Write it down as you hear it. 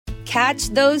Catch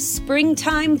those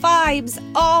springtime vibes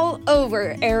all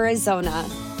over Arizona.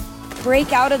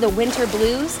 Break out of the winter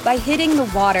blues by hitting the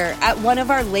water at one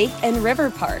of our lake and river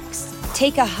parks.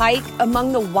 Take a hike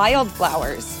among the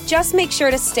wildflowers. Just make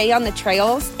sure to stay on the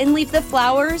trails and leave the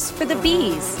flowers for the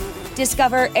bees.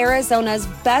 Discover Arizona's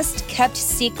best kept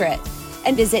secret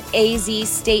and visit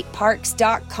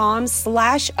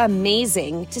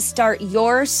azstateparks.com/amazing to start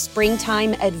your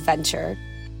springtime adventure.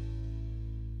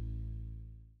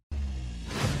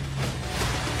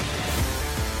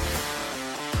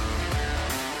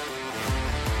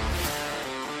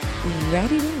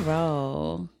 Ready to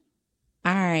roll.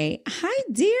 All right. Hi,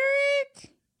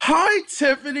 Derek. Hi,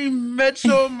 Tiffany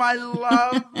Mitchell, my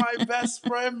love, my best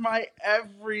friend, my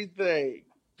everything.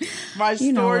 My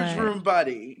storage room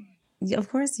buddy. Of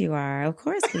course you are. Of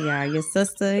course we are. Your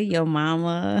sister, your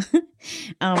mama.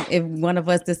 If one of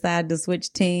us decide to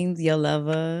switch teams, your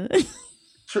lover.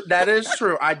 That is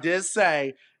true. I did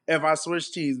say if I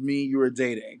switch teams, me and you were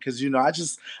dating. Because,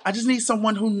 I just need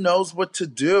someone who knows what to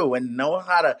do and know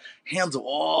how to handle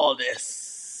all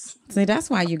this. See, that's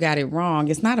why you got it wrong.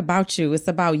 It's not about you. It's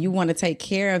about you want to take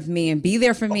care of me and be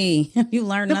there for me. You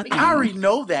learn nothing. I already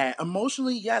know that.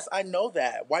 Emotionally, yes, I know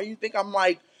that. Why do you think I'm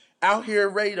out here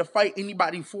ready to fight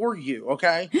anybody for you,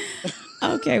 okay?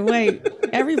 Okay, wait.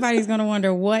 Everybody's going to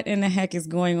wonder what in the heck is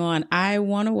going on. I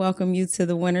want to welcome you to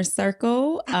the Winner's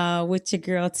Circle with your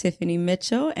girl, Tiffany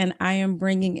Mitchell. And I am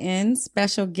bringing in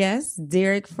special guest,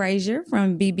 Derek Frazier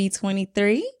from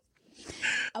BB23.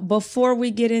 Before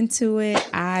we get into it,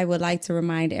 I would like to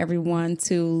remind everyone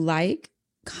to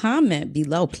comment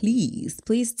below, please.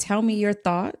 Please tell me your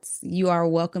thoughts. You are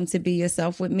welcome to be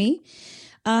yourself with me.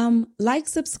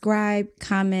 Subscribe,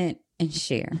 comment, and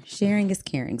share. Sharing is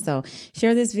caring. So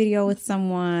share this video with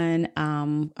someone.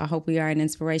 I hope we are an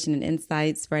inspiration and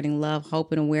insight, spreading love,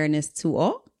 hope, and awareness to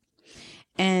all.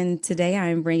 And today I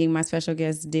am bringing my special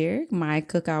guest, Derek, my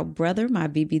cookout brother, my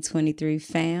BB23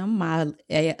 fam, my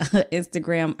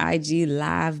Instagram IG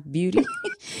live beauty.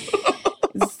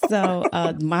 So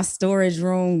my storage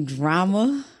room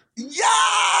drama.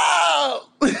 Yo!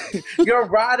 Your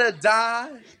ride or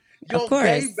die. Your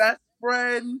gay best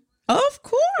friend. Of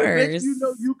course.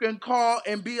 You can call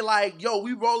and be like, yo,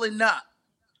 we rolling up.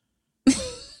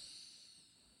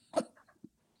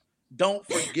 Don't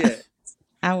forget.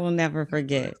 I will never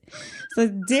forget. So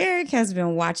Derek has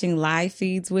been watching live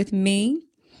feeds with me.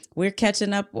 We're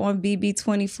catching up on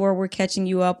BB24. We're catching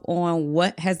you up on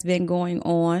what has been going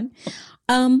on.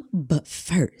 But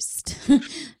first,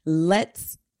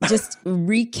 let's just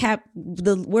recap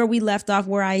where we left off,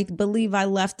 where I believe I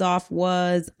left off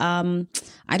was, I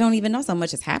don't even know so much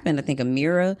has happened. I think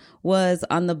Amira was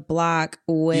on the block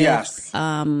with, yes.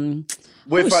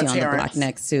 With who was she on the block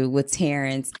next to with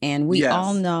Terrence. And we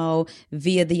all know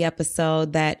via the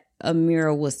episode that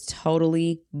Amira was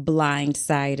totally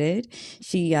blindsided.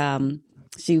 She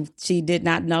did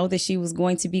not know that she was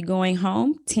going to be going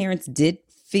home. Terrence did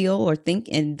feel or think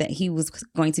and that he was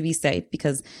going to be safe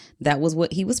because that was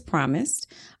what he was promised.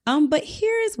 But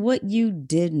here is what you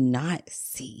did not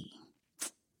see.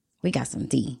 We got some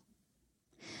tea.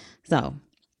 So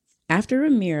after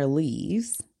Amira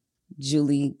leaves,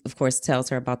 Julie, of course, tells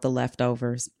her about the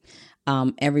leftovers.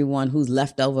 Everyone who's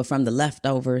left over from the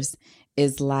leftovers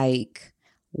is like,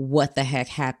 what the heck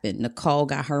happened? Nicole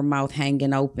got her mouth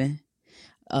hanging open.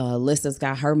 Lissa's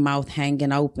got her mouth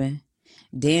hanging open.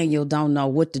 Daniel don't know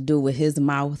what to do with his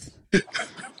mouth.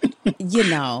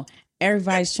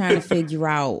 Everybody's trying to figure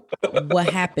out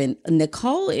what happened.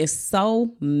 Nicole is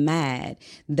so mad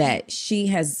that she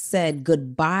has said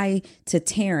goodbye to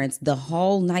Terrence the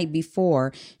whole night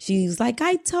before. She's like,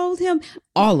 I told him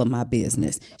all of my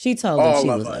business. She told him she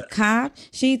was a cop.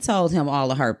 She told him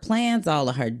all of her plans, all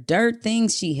of her dirt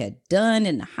things she had done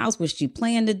in the house, what she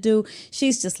planned to do.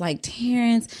 She's just like,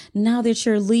 Terrence, now that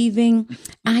you're leaving,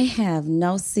 I have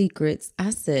no secrets.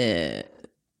 I said,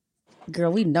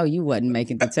 girl, we know you wasn't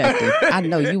making detective. I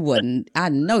know you wasn't. I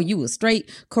know you was straight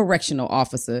correctional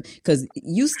officer because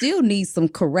you still need some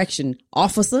correction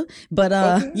officer. But,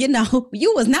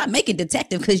 you was not making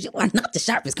detective because you are not the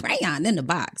sharpest crayon in the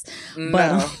box. No.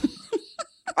 But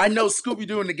I know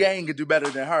Scooby-Doo and the gang could do better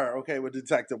than her, okay, with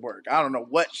detective work. I don't know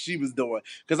what she was doing.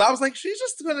 Because I was like, she's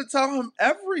just going to tell him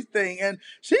everything. And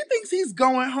she thinks he's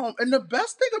going home. And the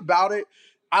best thing about it,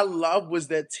 I love, was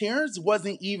that Terrence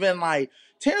wasn't even like,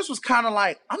 Terrence was kind of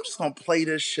like, I'm just going to play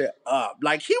this shit up.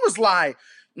 Like, he was like,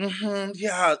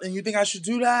 yeah, and you think I should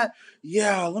do that?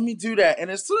 Yeah, let me do that.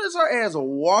 And as soon as her ass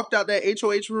walked out that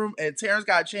HOH room and Terrence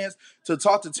got a chance to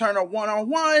talk to Turner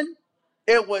one-on-one,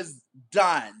 it was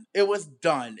done. It was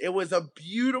done. It was a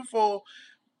beautiful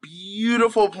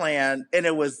beautiful plan, and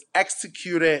it was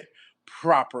executed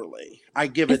properly. I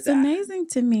give it It's that. amazing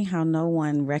to me how no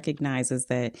one recognizes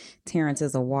that Terrence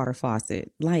is a water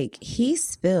faucet. Like, he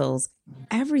spills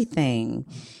everything.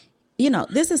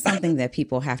 This is something that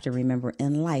people have to remember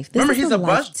in life. This Remember, is he's a a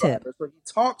bus life tip. driver, so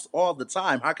he talks all the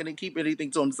time. How can he keep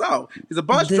anything to himself? He's a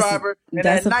bus driver, and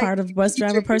That's at a night part of bus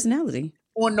driver personality.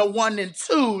 on the 1 and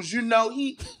 2s,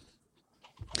 he.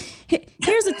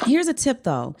 Here's a tip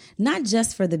though, not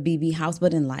just for the BB house,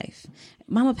 but in life.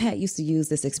 Mama Pat used to use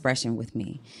this expression with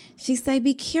me. She say,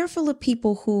 be careful of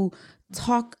people who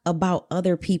talk about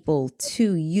other people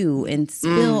to you and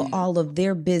spill all of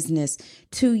their business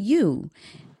to you.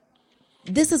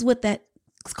 This is what that's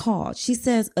called. She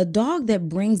says, a dog that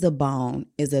brings a bone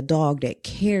is a dog that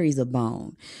carries a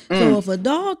bone. So if a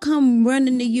dog come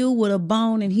running to you with a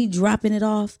bone and he dropping it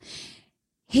off,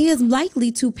 he is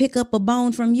likely to pick up a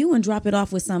bone from you and drop it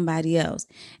off with somebody else.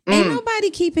 Ain't nobody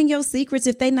keeping your secrets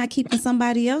if they not keeping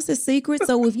somebody else's secrets.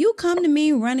 So if you come to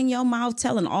me running your mouth,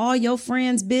 telling all your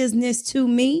friends' business to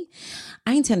me,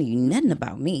 I ain't telling you nothing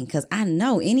about me, because I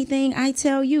know anything I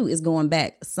tell you is going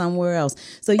back somewhere else.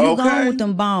 So you go on with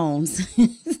them bones.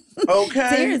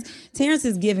 Okay. Terrence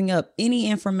is giving up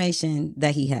any information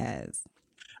that he has.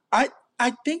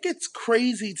 I think it's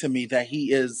crazy to me that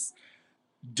he is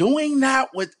doing that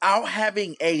without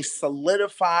having a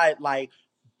solidified,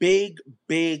 big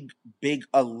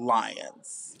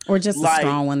alliance. Or just a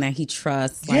strong one that he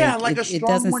trusts. Yeah, a strong one. It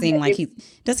doesn't seem like he...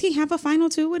 Does he have a final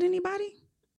two with anybody?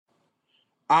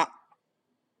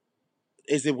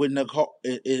 Is it with Nicole?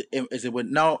 Is it with...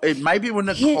 No, it might be with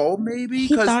Nicole, maybe.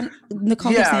 He thought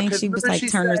Nicole was saying she was like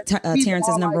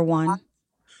Terrence's number one.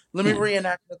 Let me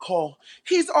reenact Nicole.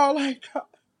 He's all like...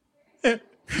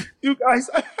 You guys,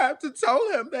 I have to tell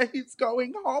him that he's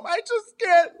going home. I just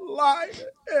can't lie to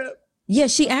him. Yeah,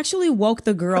 she actually woke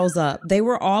the girls up. They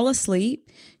were all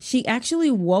asleep. She actually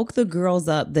woke the girls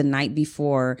up the night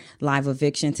before live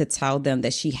eviction to tell them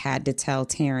that she had to tell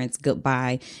Terrence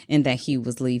goodbye and that he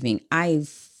was leaving. I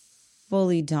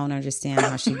fully don't understand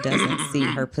how she doesn't see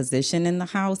her position in the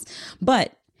house.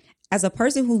 But as a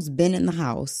person who's been in the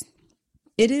house,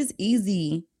 it is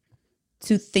easy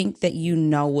to think that you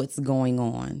know what's going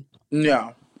on.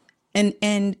 Yeah.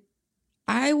 And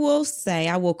I will say,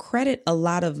 I will credit a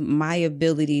lot of my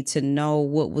ability to know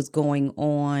what was going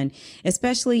on,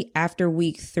 especially after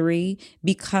week 3,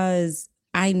 because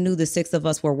I knew the 6 of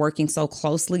us were working so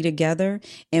closely together,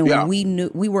 and we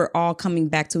knew we were all coming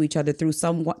back to each other through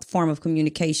some form of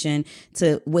communication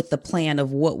with the plan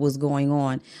of what was going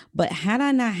on. But had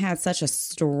I not had such a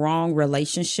strong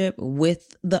relationship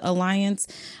with the alliance,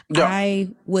 I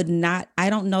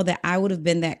don't know that I would have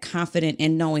been that confident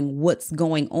in knowing what's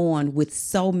going on with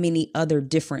so many other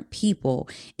different people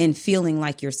and feeling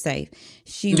like you're safe.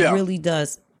 She really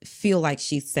does feel like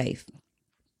she's safe.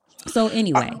 So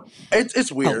anyway,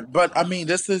 it's weird, but I mean,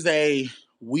 this is a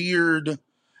weird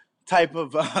type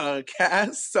of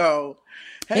cast. So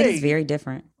hey, it is very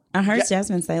different. I heard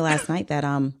Jasmine say last night that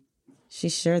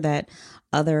she's sure that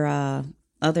other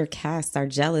casts are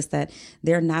jealous that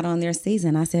they're not on their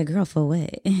season. I said, "Girl, for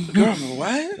what? Girl, for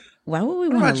what? Why would we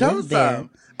want to live there?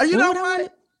 You know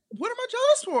what? What am I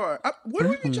jealous for? What do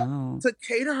we need to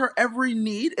cater her every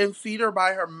need and feed her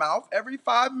by her mouth every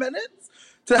 5 minutes?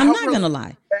 I'm not gonna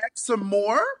lie. Back some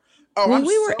more. When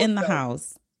we were in the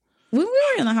house,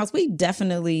 we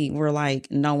definitely were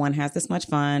like, no one has this much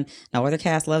fun. No other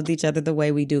cast loves each other the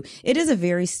way we do. It is a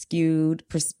very skewed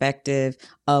perspective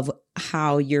of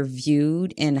how you're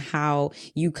viewed and how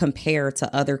you compare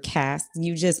to other casts.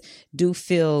 You just do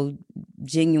feel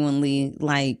genuinely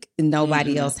like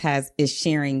nobody else is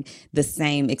sharing the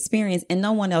same experience, and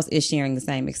no one else is sharing the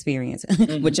same experience.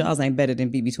 But y'all ain't better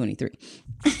than BB23.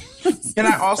 Can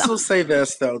I also say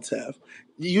this though, Tiff?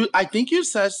 I think you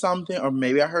said something, or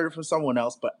maybe I heard it from someone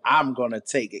else, but I'm gonna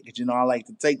take it because I like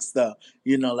to take stuff,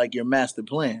 like your master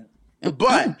plan.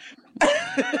 But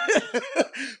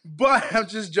I'm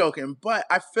just joking. But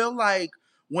I feel like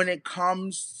when it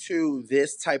comes to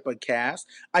this type of cast,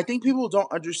 I think people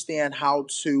don't understand how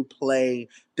to play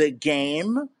the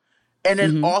game and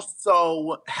then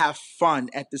also have fun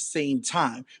at the same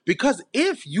time. Because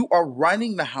if you are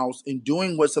running the house and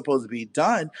doing what's supposed to be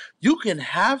done, you can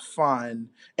have fun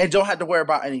and don't have to worry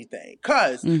about anything.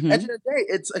 Because at the end of the day,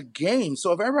 it's a game.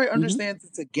 So if everybody understands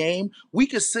it's a game, we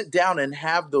can sit down and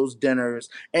have those dinners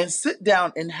and sit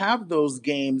down and have those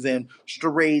games and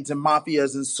charades and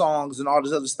mafias and songs and all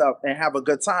this other stuff and have a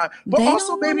good time. But they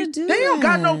also, baby, they don't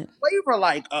got no flavor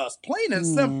like us. Plain and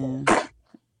simple.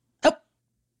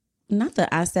 Not that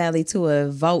I sadly to a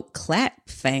vote clap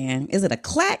fan. Is it a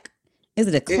clack? Is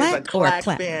it a It is a clack or a clack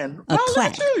clap? fan. A Oh, look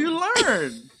clack. at you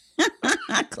learn.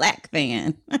 Clack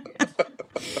fan.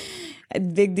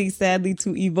 Big D sadly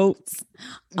to votes.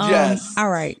 Yes. All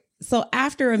right. So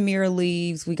after Amir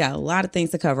leaves, we got a lot of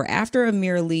things to cover. After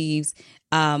Amir leaves,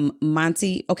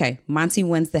 Monty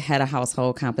wins the head of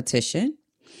household competition.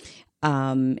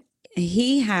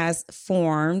 He has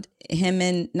formed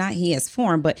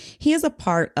but he is a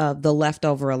part of the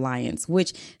Leftover Alliance,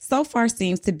 which so far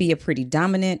seems to be a pretty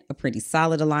dominant, a pretty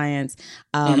solid alliance.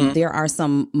 There are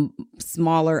some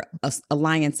smaller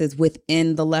alliances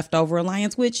within the Leftover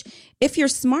Alliance, which if you're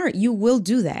smart, you will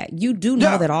do that. You do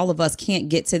know that all of us can't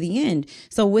get to the end.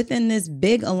 So within this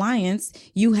big alliance,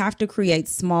 you have to create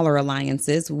smaller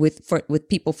alliances with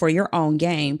people for your own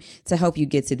game to help you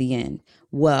get to the end.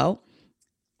 Well,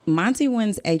 Monty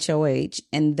wins HOH,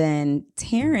 and then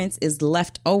Terrence is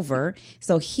left over,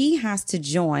 so he has to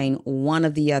join one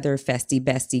of the other Festy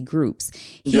Bestie groups.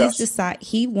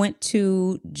 He went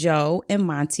to Joe and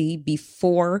Monty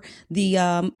before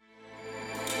the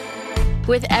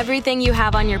With everything you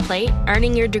have on your plate,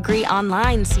 earning your degree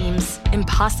online seems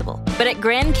impossible. But at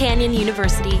Grand Canyon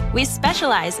University, we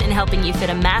specialize in helping you fit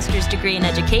a master's degree in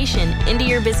education into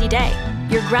your busy day.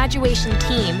 Your graduation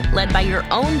team, led by your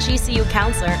own GCU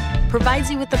counselor,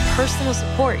 provides you with the personal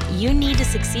support you need to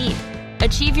succeed.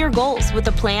 Achieve your goals with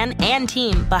a plan and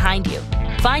team behind you.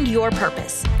 Find your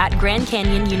purpose at Grand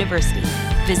Canyon University.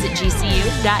 Visit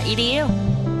gcu.edu.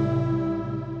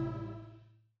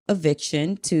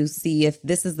 eviction to see if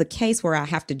this is the case where I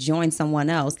have to join someone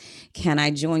else. Can I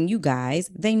join you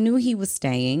guys? They knew he was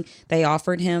staying. They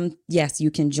offered him, yes, you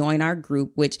can join our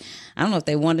group, which I don't know if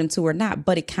they want him to or not,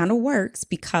 but it kind of works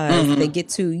because they get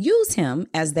to use him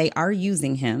as they are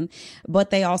using him, but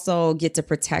they also get to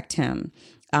protect him.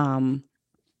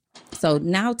 So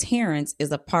now Terrence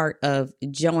is a part of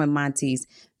Joe and Monty's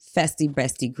Festy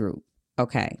Bestie group.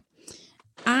 Okay.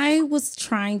 I was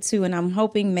trying to, and I'm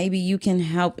hoping maybe you can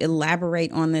help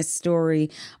elaborate on this story,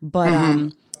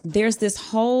 but there's this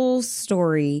whole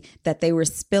story that they were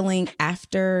spilling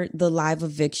after the live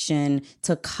eviction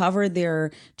to cover their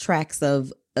tracks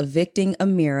of evicting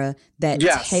Amira that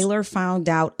Taylor found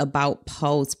out about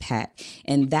Poe's pack.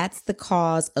 And that's the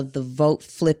cause of the vote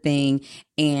flipping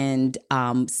and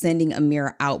sending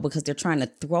Amira out because they're trying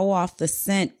to throw off the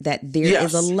scent that there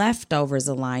is a leftovers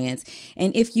alliance.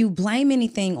 And if you blame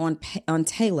anything on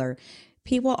Taylor,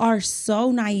 people are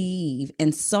so naive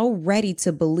and so ready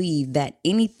to believe that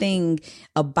anything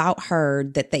about her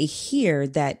that they hear,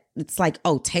 that it's like,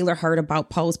 oh, Taylor heard about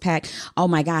Poe's pack. Oh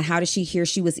my God, how did she hear?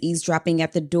 She was eavesdropping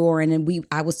at the door, and then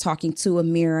I was talking to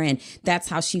Amira, and that's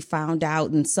how she found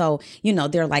out. And so, you know,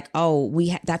 they're like, oh,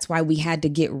 that's why we had to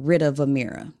get rid of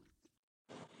Amira.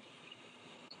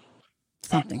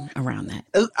 Something around that.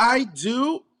 I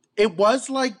do. It was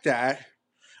like that.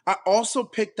 I also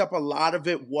picked up a lot of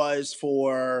it was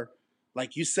for,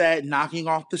 like you said, knocking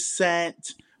off the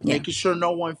scent, making sure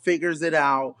no one figures it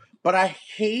out. But I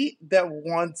hate that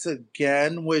once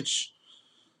again, which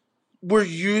we're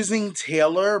using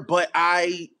Taylor, but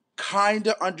I kind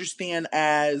of understand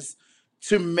as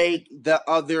to make the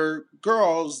other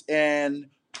girls and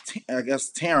I guess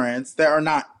Terrence that are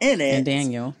not in it. And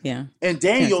Daniel, And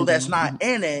Daniel that's not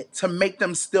in it, to make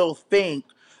them still think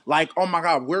like, oh my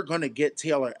God, we're going to get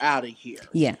Taylor out of here.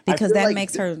 Yeah, because that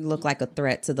makes her look like a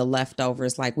threat to the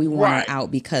leftovers. Like, we want her out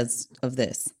because of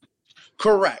this.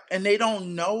 Correct. And they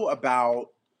don't know about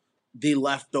the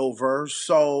leftovers.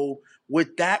 So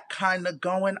with that kind of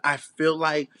going, I feel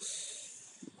like,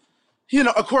 you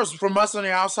know, of course, from us on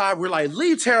the outside, we're like,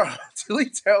 leave Taylor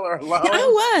alone.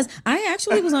 I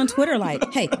actually was on Twitter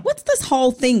like, hey, what's this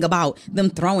whole thing about them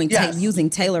throwing using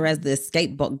Taylor as the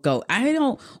scapegoat? I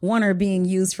don't want her being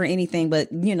used for anything,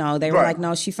 but, you know, they were like,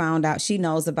 no, she found out. She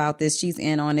knows about this. She's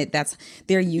in on it.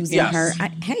 They're using her.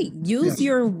 Use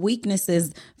your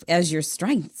weaknesses as your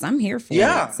strengths. I'm here for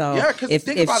it. So because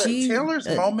think about it. Taylor's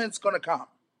moment's going to come.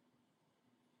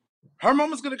 Her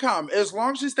moment's going to come. As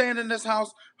long as she's staying in this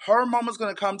house, her moment's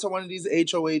going to come to one of these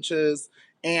HOHs.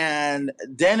 And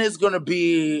then it's going to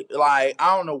be like,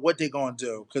 I don't know what they're going to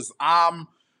do. Because I'm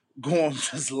going to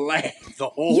just laugh the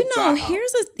whole time.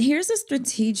 Here's a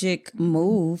strategic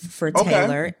move for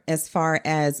Taylor as far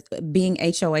as being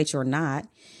HOH or not.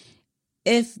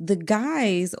 if the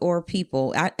guys or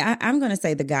people, I'm going to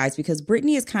say the guys, because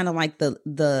Brittany is kind of like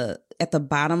the at the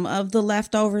bottom of the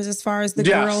leftovers as far as the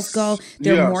girls go.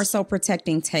 They're more so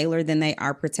protecting Taylor than they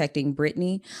are protecting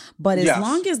Brittany. But as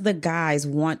long as the guys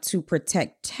want to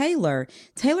protect Taylor,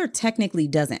 Taylor technically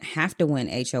doesn't have to win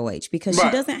HOH because she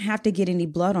doesn't have to get any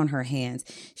blood on her hands.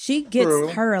 She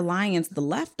gets her alliance, the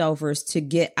leftovers, to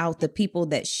get out the people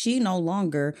that she no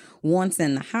longer wants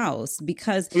in the house.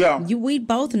 Because we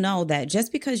both know that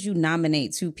just because you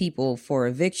nominate 2 people for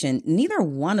eviction, neither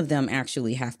one of them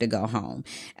actually have to go home.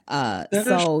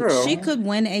 So she could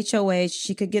win HOH.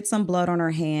 She could get some blood on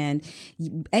her hand.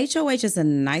 HOH is a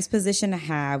nice position to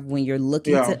have when you're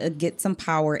looking to get some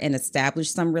power and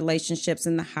establish some relationships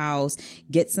in the house,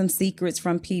 get some secrets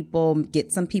from people,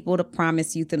 get some people to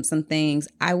promise you some things.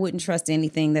 I wouldn't trust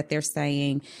anything that they're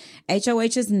saying.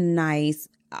 HOH is nice,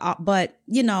 but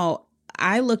you know,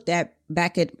 I looked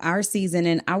back at our season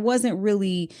and I wasn't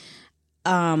really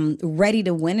ready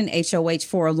to win an HOH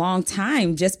for a long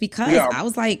time just because I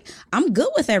was like, I'm good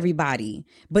with everybody.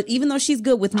 But even though she's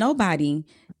good with nobody,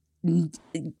 I'm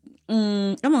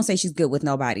gonna say she's good with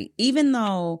nobody. Even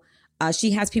though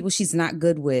she has people she's not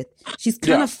good with, she's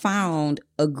kind of found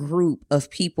a group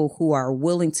of people who are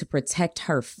willing to protect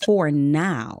her for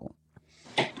now.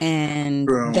 And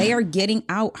they are getting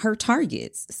out her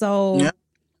targets. So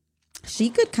she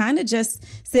could kind of just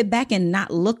sit back and not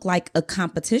look like a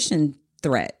competition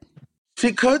threat.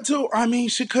 She could do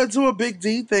a Big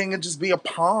D thing and just be a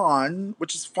pawn,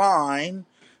 which is fine.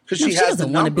 Because she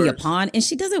doesn't want to be a pawn and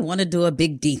she doesn't want to do a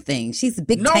Big D thing. She's a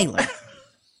Big Taylor.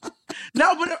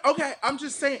 No, but okay, I'm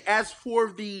just saying, as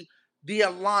for the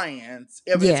alliance,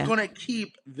 if it's going to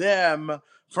keep them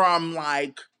from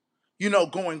going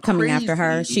coming crazy, after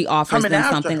her, she offers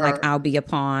them something like, I'll be a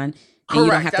pawn. And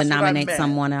you don't have to nominate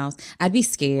someone else. I'd be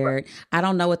scared. I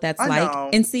don't know what that's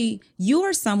like. And see, you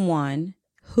are someone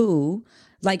who,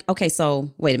 okay,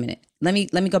 so wait a minute. Let me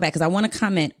go back because I want to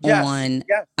comment on.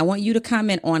 Yes. I want you to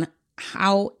comment on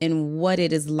how and what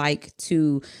it is like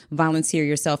to volunteer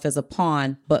yourself as a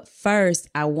pawn. But first,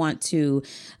 I want to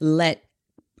let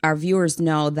our viewers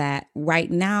know that right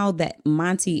now that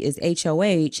Monty is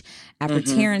HOH, after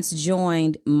Terrence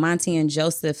joined Monty and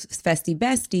Joseph's Festy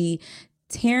Bestie,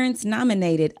 Terrence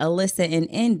nominated Alyssa and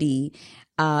Indy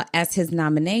as his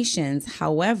nominations.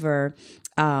 However,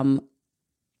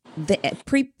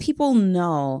 people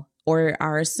know or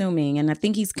are assuming, and I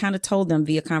think he's kind of told them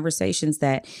via conversations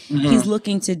that he's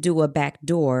looking to do a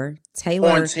backdoor.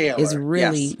 Taylor is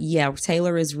really,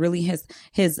 Taylor is really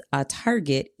his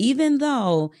target, even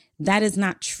though that is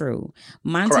not true.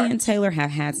 Monty and Taylor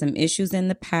have had some issues in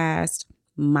the past.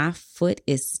 My foot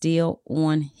is still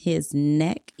on his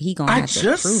neck. He gonna have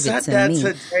to prove it to me.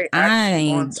 Today,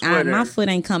 my foot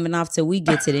ain't coming off till we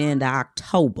get to the end of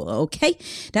October. Okay,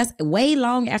 that's way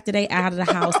long after they out of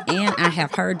the house. And I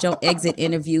have heard your exit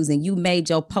interviews, and you made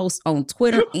your posts on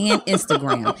Twitter and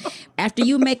Instagram. After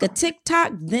you make a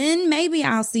TikTok, then maybe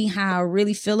I'll see how I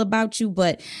really feel about you.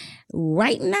 But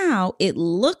right now, it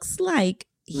looks like.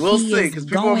 We'll see, because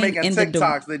people are making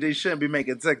TikToks that they shouldn't be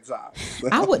making TikToks. So.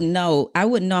 I wouldn't know. I'm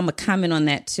going to comment on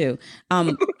that too.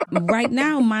 Right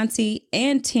now, Monty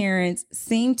and Terrence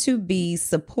seem to be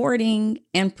supporting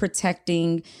and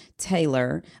protecting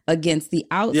Taylor against the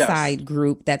outside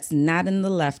group that's not in the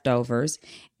leftovers.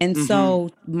 And so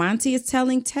Monty is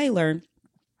telling Taylor,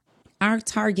 our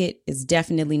target is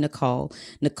definitely Nicole.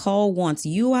 Nicole wants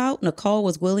you out. Nicole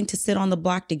was willing to sit on the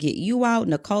block to get you out.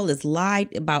 Nicole has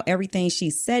lied about everything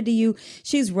she said to you.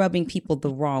 She's rubbing people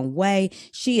the wrong way.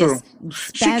 She is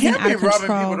spazzing out of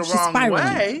control. She's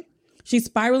spiraling. She's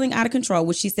spiraling out of control,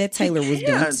 which she said Taylor was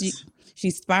doing.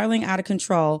 She's spiraling out of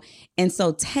control. And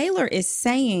so Taylor is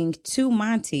saying to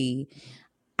Monty,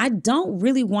 I don't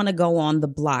really want to go on the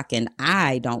block, and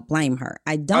I don't blame her.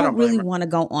 I don't really want to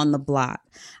go on the block.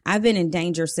 I've been in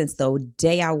danger since the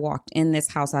day I walked in this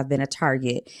house. I've been a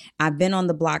target. I've been on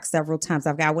the block several times.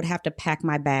 I would have to pack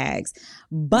my bags.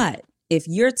 But if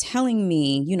you're telling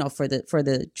me, for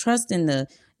the trust and the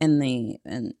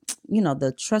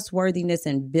trustworthiness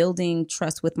and building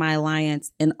trust with my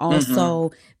alliance, and also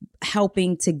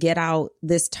helping to get out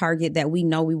this target that we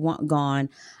know we want gone,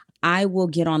 I will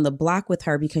get on the block with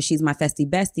her because she's my Festy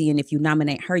Bestie. And if you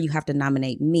nominate her, you have to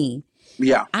nominate me.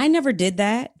 Yeah. I never did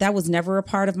that. That was never a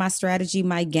part of my strategy,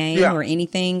 my game, or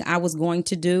anything I was going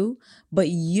to do. But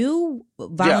you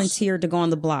volunteered to go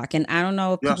on the block. And I don't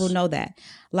know if people know that.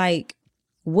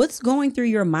 What's going through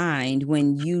your mind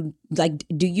when you,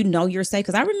 do you know you're safe?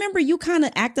 Because I remember you kind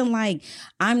of acting like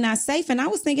I'm not safe. And I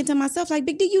was thinking to myself,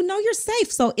 Big D, you know you're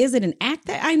safe. So is it an act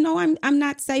that I know I'm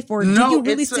not safe? Or do you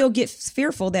really still get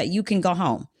fearful that you can go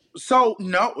home? So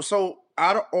no, so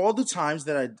out of all the times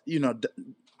that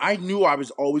I knew I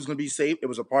was always going to be safe. It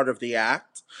was a part of the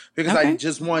act because I Okay.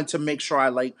 just wanted to make sure I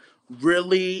like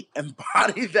really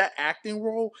embody that acting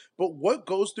role. But what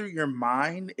goes through your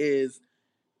mind is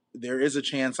there is a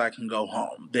chance I can go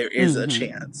home. There is a Mm-hmm.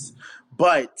 chance.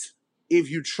 But if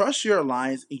you trust your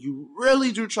alliance and you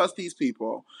really do trust these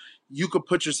people, you could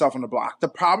put yourself on the block. The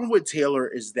problem with Taylor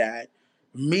is that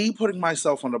me putting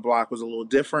myself on the block was a little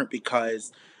different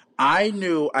because I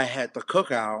knew I had the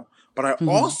cookout, but I Mm-hmm.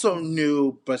 also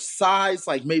knew besides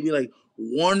like maybe like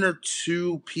one or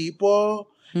two people,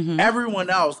 Mm-hmm. everyone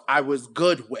else I was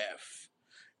good with.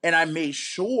 And I made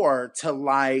sure to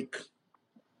like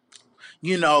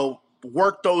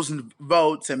work those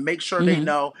votes and make sure they Mm-hmm.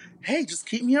 know, hey, just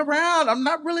keep me around. I'm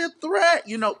not really a threat,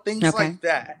 things Okay. like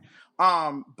that.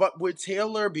 But with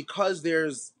Taylor, because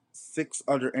there's six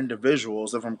other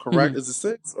individuals, if I'm correct, Mm-hmm. is it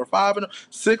six or five of them?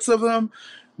 Six of them,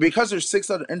 because there's six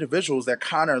other individuals that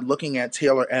kind of looking at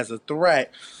Taylor as a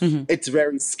threat, Mm-hmm. it's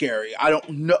very scary. I don't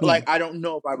know, Yeah. I don't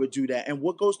know if I would do that. And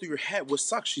what goes through your head, what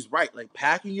sucks, she's right, like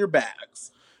packing your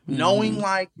bags, knowing Mm-hmm.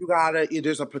 like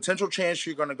there's a potential chance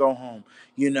you're gonna go home,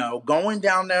 going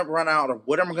down that run out of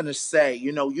what am I gonna say,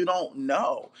 you don't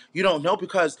know. You don't know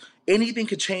because anything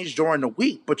could change during the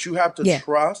week, but you have to Yeah.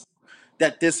 trust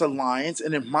that this alliance,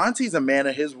 and if Monty's a man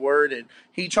of his word and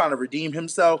he trying to redeem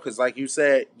himself, because like you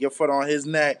said, your foot on his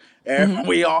neck, and Mm-hmm.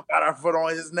 we all got our foot on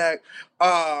his neck.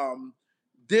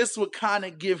 This would kind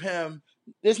of give him,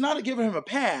 it's not to give him a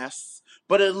pass,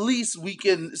 but at least we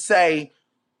can say,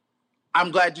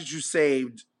 I'm glad that you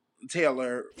saved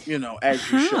Taylor,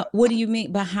 as you should. How? What do you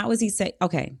mean? But how is he say?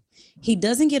 Okay, he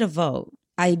doesn't get a vote.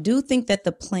 I do think that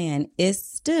the plan is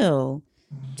still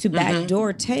to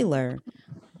backdoor Taylor,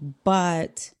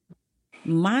 but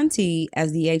Monty,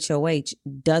 as the HOH,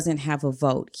 doesn't have a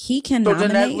vote. He can So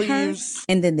then that nominate her, leaves,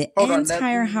 and then the hold on, that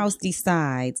entire leaves, house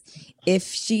decides if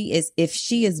she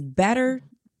is better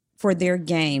for their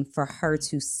game for her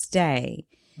to stay.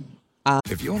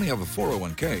 If you only have a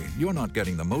 401k, you're not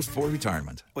getting the most for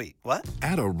retirement. Wait, what?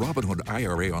 Add a Robinhood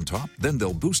IRA on top, then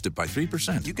they'll boost it by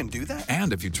 3%. You can do that?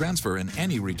 And if you transfer in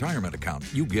any retirement account,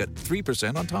 you get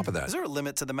 3% on top of that. Is there a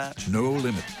limit to the match? No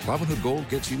limit. Robinhood Gold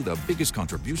gets you the biggest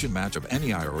contribution match of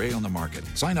any IRA on the market.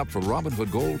 Sign up for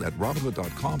Robinhood Gold at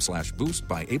Robinhood.com/boost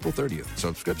by April 30th.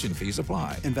 Subscription fees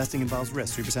apply. Investing involves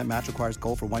risk. 3% match requires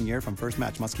gold for 1 year from first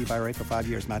match. Must keep IRA for 5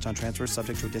 years. Match on transfers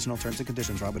subject to additional terms and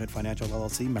conditions. Robinhood Financial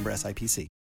LLC, member SIPC.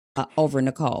 Over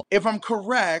Nicole. if I'm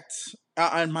correct,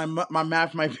 and my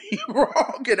math might be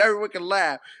wrong, and everyone can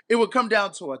laugh, it would come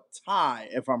down to a tie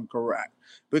if I'm correct,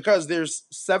 because there's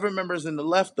 7 members in the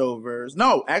leftovers.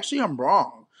 No, actually, I'm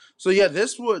wrong. So yeah,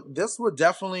 this would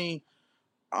definitely.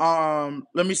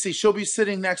 Let me see. She'll be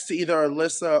sitting next to either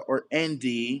Alyssa or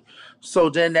Indy. So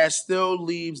then that still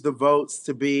leaves the votes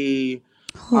to be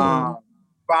Who?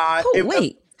 5. Who?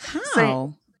 Wait. Say,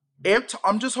 How?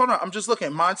 I'm just hold on. I'm just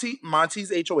looking.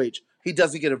 Monty's HOH. He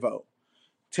doesn't get a vote.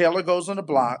 Taylor goes on the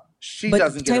block. She But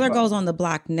doesn't get a Taylor vote. goes on the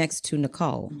block next to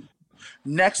Nicole,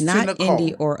 Next to not Nicole.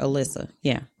 Indy or Alyssa.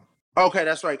 Yeah. Okay,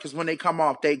 that's right. Because when they come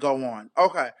off, they go on.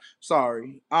 Okay,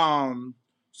 sorry.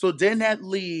 So then that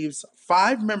leaves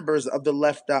 5 members of the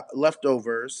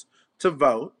leftovers to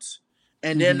vote,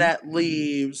 and then that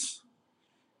leaves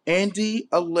Andy,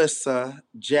 Alyssa,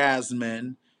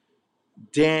 Jasmine,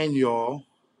 Daniel,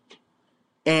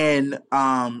 and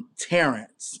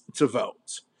Terrence to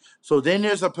vote. So then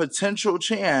there's a potential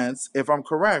chance, if I'm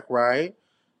correct, right?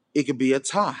 It could be a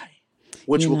tie,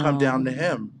 which will come down to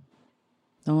him.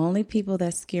 The only people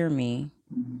that scare me.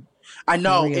 I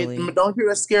know. Really? The only people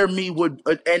that scare me would,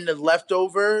 and the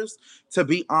leftovers, to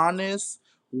be honest,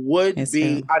 would It's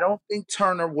be, who? I don't think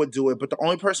Turner would do it, but the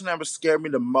only person that would scare me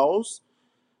the most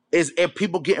is if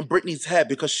people get in Britney's head,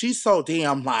 because she's so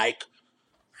damn like,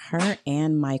 Her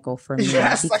and Michael for me.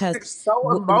 yes, like Because they're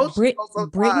so emotional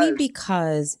Brittany, sometimes.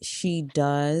 because she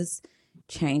does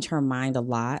change her mind a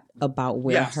lot about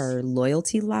where Yes. her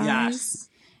loyalty lies. Yes.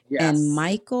 Yes. And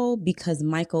Michael, because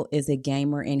Michael is a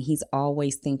gamer and he's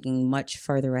always thinking much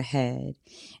further ahead.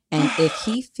 And if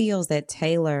he feels that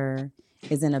Taylor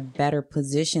is in a better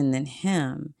position than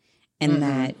him and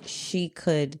that she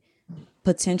could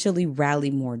potentially rally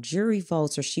more jury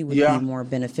votes, or she would be more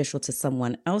beneficial to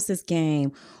someone else's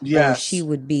game, or she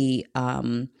would be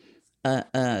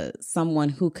someone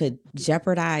who could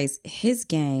jeopardize his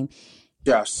game.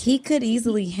 Yes. He could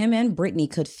easily, him and Brittany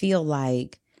could feel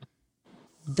like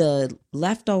the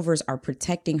leftovers are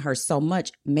protecting her so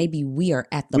much. Maybe we are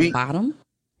at the bottom.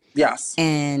 Yes.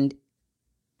 And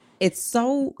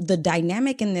the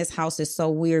dynamic in this house is so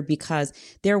weird because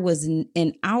there was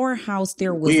in our house,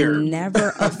 there was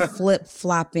never a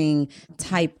flip-flopping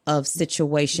type of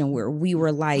situation where we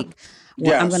were like,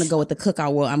 well, I'm going to go with the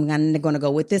cookout. Well, I'm going to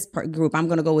go with this group. I'm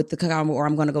going to go with the cookout, or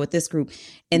I'm going to go with this group.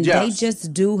 And they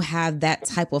just do have that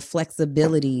type of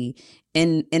flexibility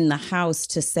in the house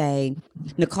to say,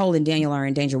 Nicole and Daniel are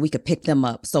in danger. We could pick them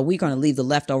up. So we're going to leave the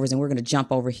leftovers and we're going to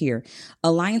jump over here.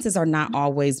 Alliances are not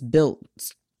always built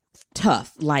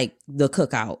tough like the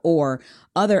cookout or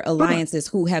other alliances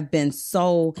who have been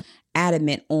so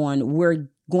adamant on we're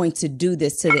going to do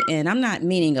this to the end. I'm not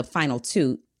meaning a final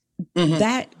two.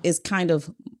 That is kind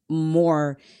of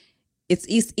more, it's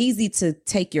easy to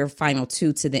take your final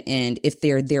two to the end if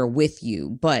they're there with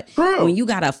you. But when you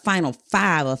got a final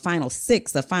 5, a final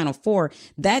 6, a final 4,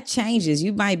 that changes.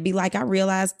 You might be like, I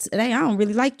realized today I don't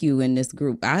really like you in this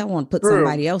group. I want to put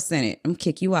somebody else in it. I'm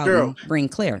kick you out and bring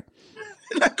Claire.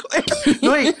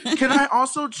 Wait, can I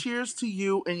also cheers to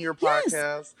you and your podcast?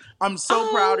 Yes. I'm so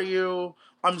proud of you.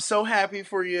 I'm so happy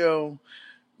for you.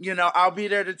 You know, I'll be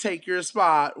there to take your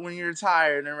spot when you're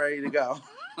tired and ready to go.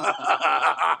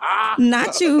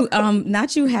 Not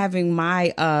you having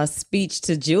my speech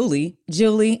to Julie.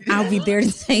 Julie, I'll be there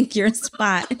to take your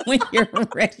spot when you're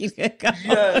ready to go.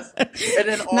 Yes. And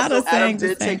then also Adam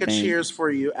did take a cheers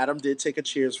for you. Adam did take a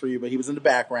cheers for you, but he was in the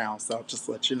background, so just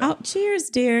to let you know. Oh,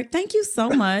 cheers, dear. Thank you so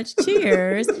much.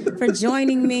 Cheers for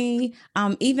joining me.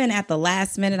 Even at the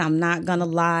last minute, I'm not gonna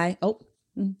lie.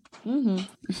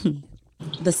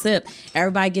 The sip.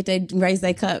 Everybody raise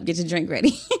their cup, get your drink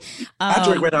ready. I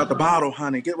drink right out the bottle,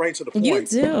 honey. Get right to the point. You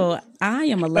do. I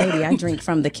am a lady. I drink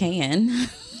from the can.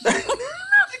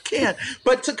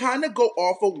 But to kind of go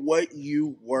off of what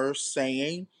you were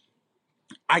saying,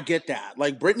 I get that.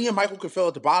 Like Brittany and Michael could fill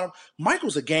at the bottom.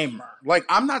 Michael's a gamer. Like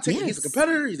I'm not taking, he's a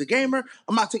competitor, he's a gamer.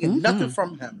 I'm not taking nothing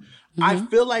from him. I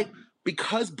feel like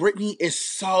because Brittany is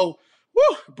so,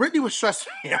 Brittany was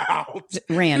stressing me out.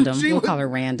 Random. We'll call her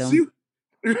random.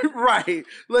 Right.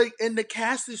 Like, and the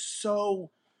cast is so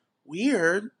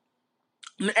weird.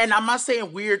 And I'm not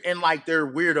saying weird and like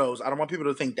they're weirdos. I don't want people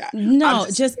to think that. No,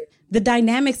 just the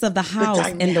dynamics of the house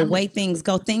and the way things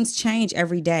go. Things change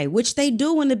every day, which they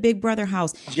do in the Big Brother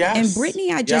house. Yes. And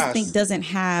Brittany, I just think doesn't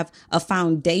have a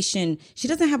foundation. She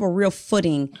doesn't have a real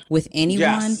footing with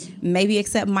anyone, maybe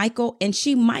except Michael. And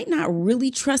she might not really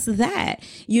trust that.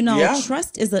 You know,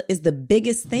 trust is the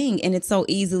biggest thing, and it's so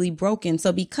easily broken.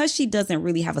 So because she doesn't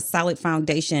really have a solid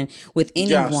foundation with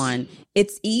anyone,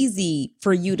 it's easy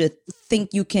for you to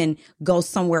think you can go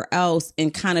somewhere else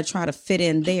and kind of try to fit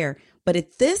in there. But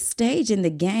at this stage in the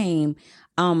game,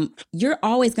 you're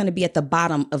always going to be at the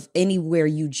bottom of anywhere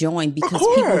you join because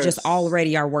people just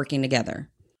already are working together.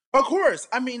 Of course.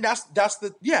 I mean, that's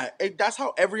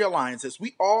how every alliance is.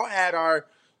 We all had our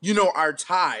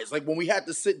ties. Like when we had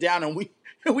to sit down and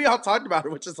we all talked about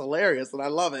it, which is hilarious, and I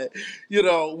love it. You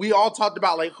know, we all talked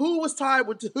about like who was tied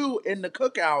with who in the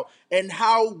cookout and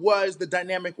how was the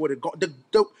dynamic would it go.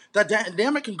 The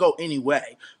dynamic can go any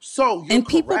way. So and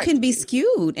people can be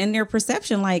skewed in their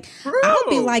perception. Like I'll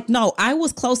be like, no, I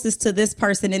was closest to this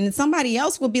person, and then somebody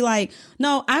else will be like,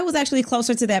 no, I was actually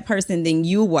closer to that person than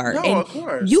you were. No, and of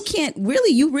course. you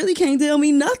really can't tell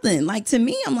me nothing. Like to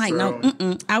me, I'm like, no,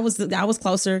 I was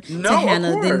closer to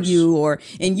Hannah than you,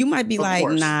 and you might be like,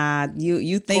 nah,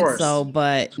 you think so,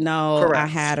 but no, I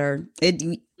had her.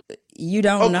 You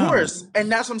don't know. Of course.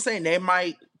 And that's what I'm saying. They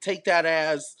might take that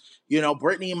as,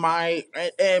 Brittany might,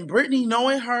 and Brittany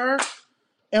knowing her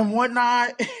and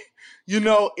whatnot, it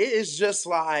is just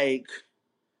like,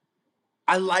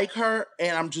 I like her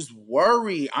and I'm just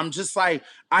worried. I'm just like,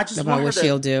 I just about want her what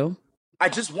she'll do. I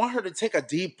just want her to take a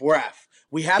deep breath.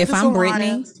 We have if this I'm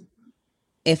alliance. Brittany,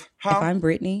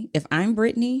 if I'm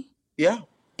Brittany,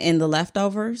 in the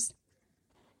leftovers,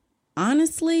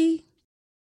 honestly,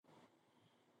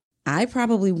 I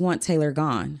probably want Taylor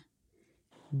gone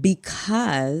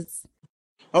because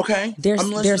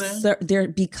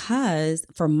because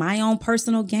for my own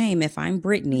personal game, if I'm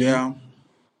Brittany,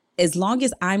 as long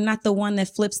as I'm not the one that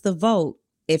flips the vote,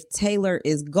 if Taylor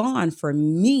is gone, for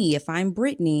me, if I'm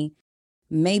Brittany,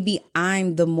 maybe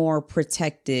I'm the more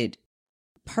protected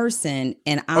person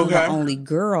and I'm the only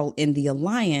girl in the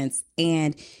alliance,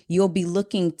 and you'll be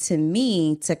looking to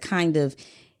me to kind of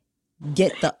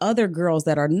get the other girls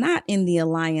that are not in the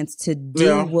alliance to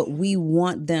do what we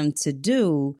want them to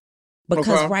do,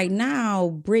 because right now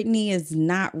Brittany is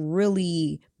not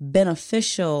really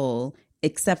beneficial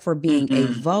except for being a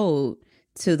vote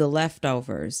to the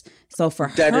leftovers. So for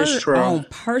her own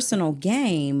personal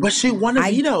game, but she won a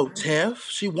veto, Tiff.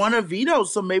 She won a veto,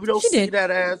 so maybe they'll see that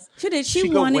as she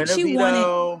won it.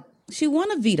 She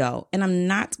won a veto, and I'm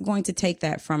not going to take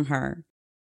that from her.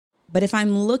 But if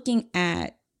I'm looking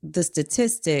at the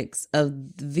statistics of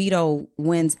veto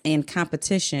wins in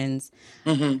competitions,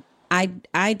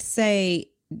 I'd say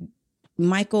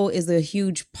Michael is a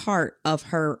huge part of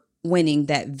her winning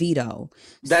that veto.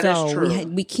 That is true.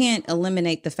 We can't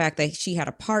eliminate the fact that she had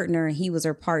a partner and he was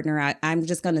her partner. I'm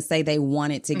just going to say they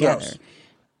won it together. Yes.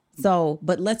 So,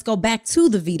 but let's go back to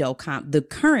the veto comp, the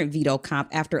current veto comp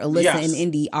after Alyssa and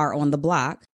Indy are on the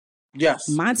block. Yes.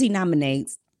 Monty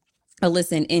nominates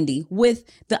Alyssa and Indy with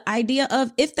the idea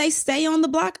of if they stay on the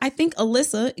block, I think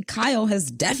Kyle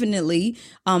has definitely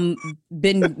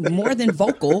been more than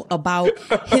vocal about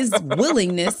his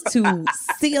willingness to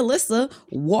see Alyssa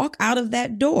walk out of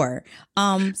that door.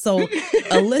 So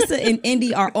Alyssa and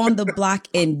Indy are on the block,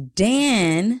 and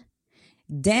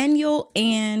Daniel,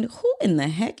 and who in the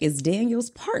heck is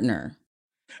Daniel's partner?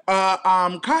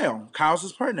 Kyle. Kyle's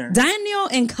his partner. Daniel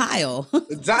and Kyle.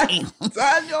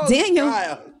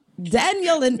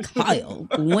 Daniel and Kyle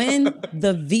win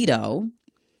the veto.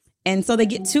 And so they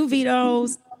get 2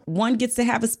 vetoes. One gets to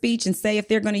have a speech and say if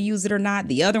they're going to use it or not.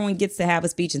 The other one gets to have a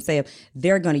speech and say if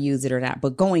they're going to use it or not.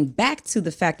 But going back to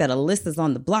the fact that Alyssa's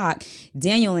on the block,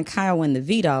 Daniel and Kyle win the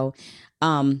veto.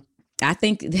 I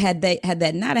think had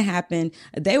that not happened,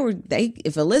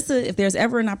 if there's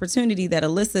ever an opportunity that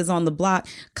Alyssa is on the block,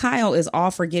 Kyle is all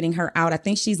for getting her out. I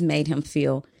think she's made him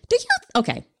feel.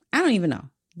 I don't even know.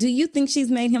 Do you think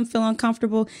she's made him feel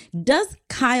uncomfortable? Does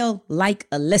Kyle like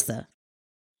Alyssa?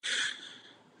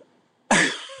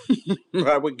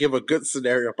 I would give a good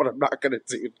scenario, but I'm not going to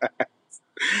do that.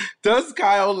 Does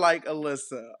Kyle like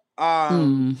Alyssa?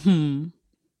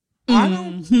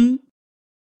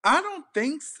 I don't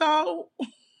think so.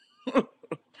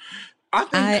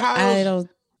 I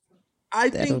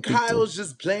think Kyle's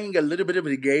just playing a little bit of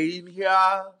a game here.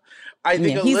 I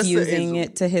think Alyssa he's using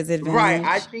it to his advantage. Right.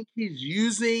 I think he's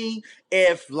using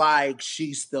if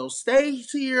she still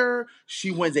stays here, she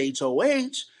wins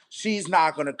HOH, she's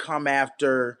not gonna come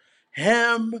after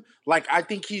him. I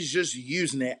think he's just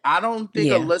using it. I don't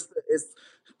think Alyssa is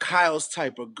Kyle's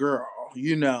type of girl,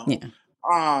 you know. Yeah.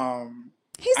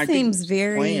 He seems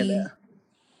very.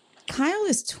 Kyle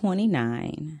is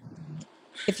 29.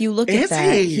 If you look at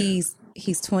that, he's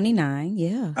 29.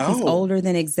 Yeah, he's older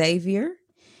than Xavier.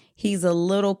 He's a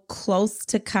little close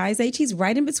to Kai's age. He's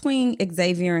right in between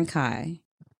Xavier and Kai,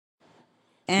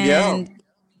 and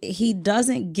he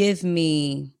doesn't give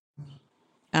me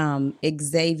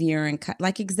Xavier and Kai.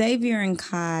 Xavier and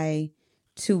Kai.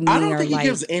 To me, I don't think he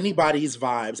gives anybody's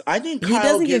vibes. I think Kyle he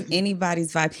doesn't give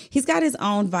anybody's vibe. He's got his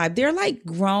own vibe. They're like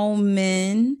grown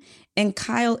men, and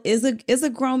Kyle is a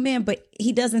grown man, but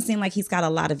he doesn't seem like he's got a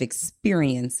lot of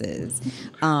experiences.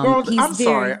 Girl, I'm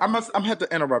sorry. I'm have to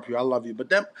interrupt you. I love you, but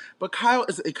Kyle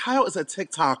is a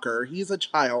TikToker. He's a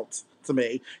child to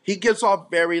me. He gives off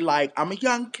very I'm a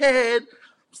young kid.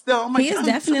 Still, he is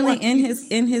definitely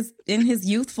in his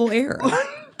youthful era.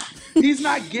 He's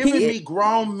not giving me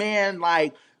grown man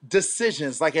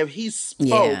decisions. If he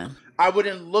spoke, I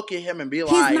wouldn't look at him and be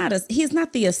he's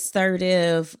not the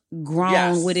assertive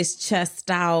grown with his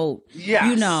chest out. Yes.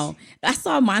 You know, I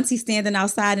saw Monty standing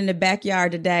outside in the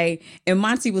backyard today, and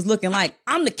Monty was looking like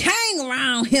I'm the king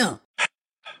around here.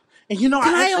 And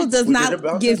Kyle does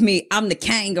not give me I'm the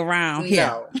king around here.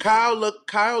 No, Kyle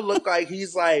look like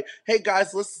he's hey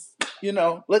guys, let's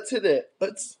hit it.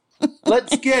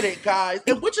 Let's get it, guys.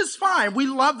 And which is fine. We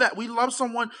love that. We love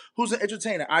someone who's an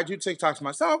entertainer. I do TikToks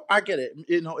myself. I get it.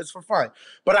 It's for fun.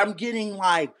 But I'm getting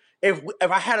if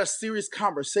I had a serious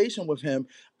conversation with him,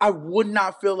 I would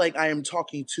not feel like I am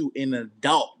talking to an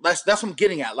adult. That's what I'm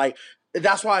getting at.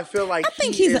 That's why I feel I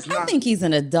think he's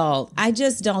an adult. I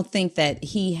just don't think that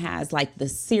he has the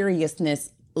seriousness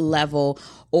level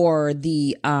or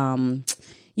the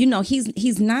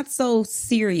he's not so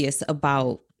serious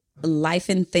about life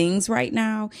and things right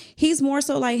now. He's more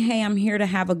so hey, I'm here to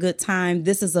have a good time.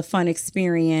 This is a fun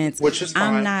experience. Which is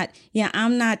fine.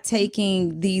 I'm not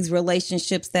taking these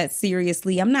relationships that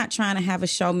seriously. I'm not trying to have a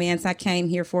showmance. I came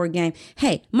here for a game.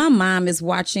 Hey, my mom is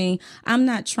watching. I'm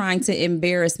not trying to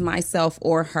embarrass myself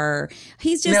or her.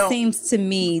 He just seems to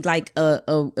me like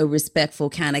a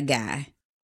respectful kind of guy.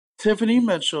 Tiffany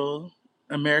Mitchell,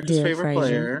 America's favorite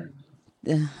player.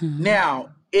 Now,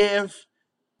 if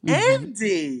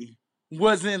Andy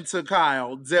was into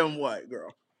Kyle, then what,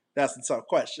 girl? That's a tough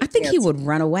question. I think he would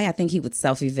run away. I think he would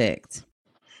self-evict.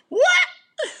 What?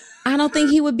 I don't think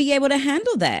he would be able to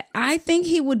handle that. I think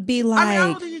he would be I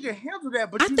don't think he can handle that,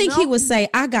 but I think he would say,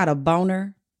 I got a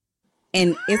boner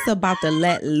and it's about to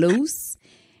let loose.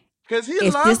 Because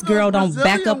if this girl don't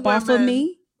back up off of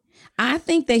me, I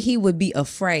think that he would be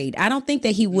afraid. I don't think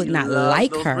that he would not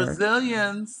like those her.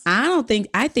 Brazilians.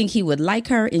 I think he would like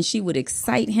her and she would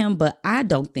excite him, but I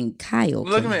don't think Kyle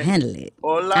Look can at me. handle it.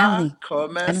 Hola,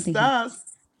 ¿cómo estás?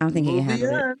 I don't think he can Muy handle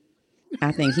it. bien.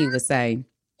 I think he would say,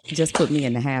 just put me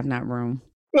in the have-not room.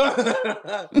 Okay,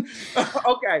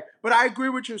 but I agree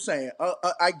with what you're saying.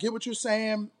 I get what you're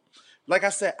saying. Like I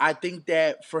said, I think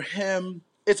that for him,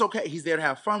 it's okay. He's there to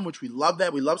have fun, which we love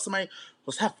that. We love somebody.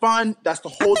 Let's have fun. That's the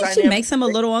whole dynamic. She makes him a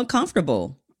little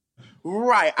uncomfortable.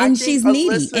 Right. And she's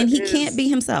needy, and he can't be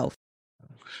himself.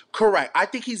 Correct. I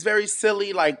think he's very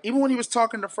silly. Like, even when he was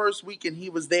talking the first week and he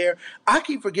was there, I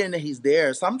keep forgetting that he's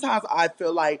there. Sometimes I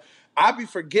feel like I be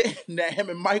forgetting that him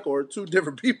and Michael are two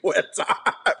different people at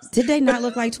times. Did they not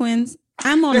look like twins?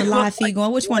 I'm on the live feed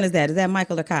going, which one is that? Is that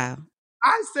Michael or Kyle?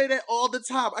 I say that all the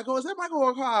time. I go, is that Michael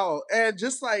or Kyle? And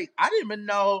just like, I didn't even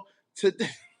know to...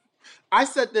 I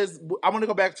said this, I want to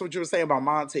go back to what you were saying about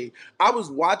Monty. I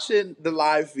was watching the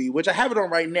live feed, which I have it on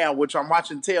right now, which I'm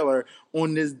watching Taylor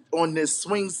on this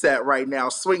swing set right now,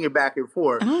 swinging back and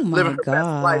forth. Oh my living her God.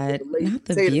 best life with Not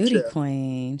the beauty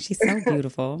queen. She's so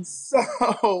beautiful. So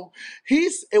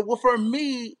for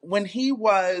me, when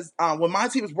when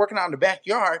Monty was working out in the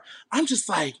backyard, I'm just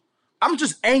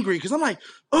angry because I'm like,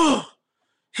 ugh.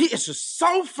 He is just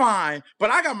so fine, but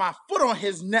I got my foot on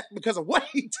his neck because of what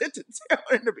he did to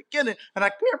Taylor in the beginning, and I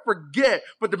can't forget.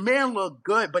 But the man looked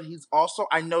good, but he's also,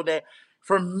 I know that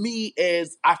for me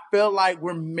is, I feel like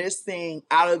we're missing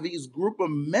out of these group of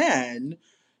men,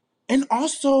 and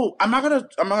also I'm not gonna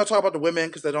talk about the women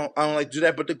because I don't like to do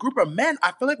that, but the group of men,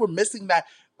 I feel like we're missing that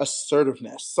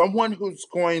assertiveness, someone who's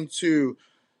going to,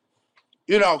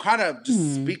 kind of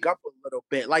just speak up a little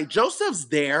bit. Like Joseph's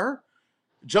there.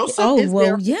 Joseph is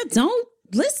there. Yeah, don't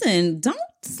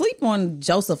sleep on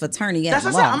Joseph, attorney at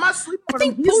law. I'm not sleeping on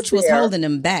him. I think Pooch was holding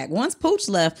him back. Once Pooch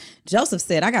left, Joseph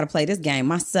said, I got to play this game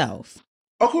myself.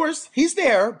 Of course, he's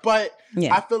there, but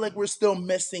yeah. I feel like we're still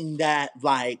missing that, and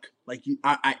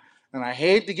I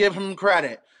hate to give him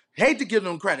credit. Because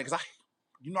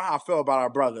you know how I feel about our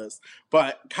brothers.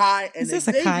 But Kai and they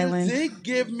did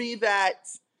give me that.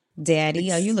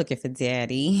 Daddy? Are you looking for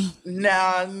daddy? No,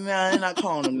 I'm not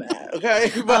calling him that. Okay.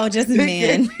 But just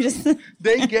men.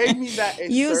 They gave me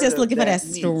that. You was just looking for that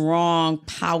strong,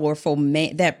 powerful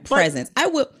man, that presence. I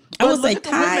would say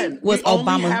Kai was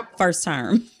Obama's first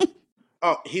term.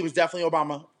 Oh, he was definitely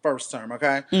Obama first term,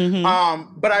 okay?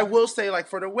 Mm-hmm. But I will say, like,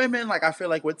 for the women, like, I feel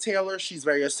like with Taylor, she's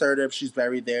very assertive. She's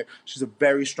very there. She's a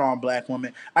very strong Black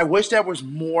woman. I wish there was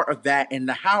more of that in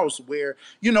the house where,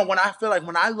 when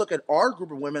I look at our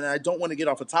group of women, and I don't want to get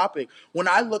off a topic, when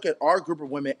I look at our group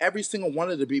of women, every single one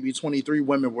of the BB23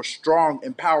 women were strong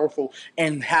and powerful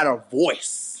and had a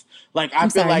voice. Like, I'm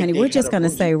sorry, like, honey. We're just going to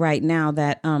say right now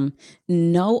that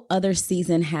no other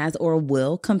season has or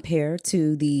will compare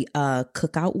to the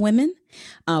Cookout women.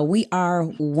 We are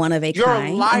one of a kind. You're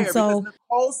a liar because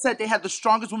Nicole said they had the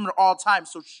strongest women of all time.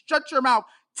 So shut your mouth,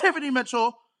 Tiffany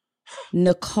Mitchell.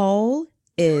 Nicole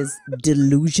is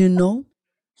delusional.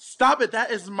 Stop it.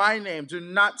 That is my name. Do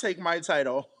not take my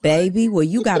title. Baby, well,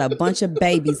 you got a bunch of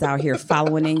babies out here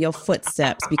following in your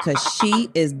footsteps because she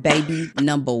is baby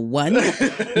number one.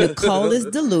 Nicole is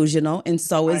delusional, and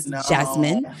so is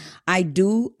Jasmine. I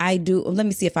do. Let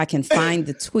me see if I can find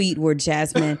the tweet where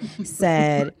Jasmine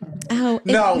said,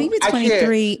 baby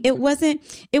 23, it wasn't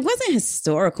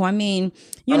historical. I mean,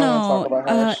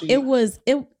 it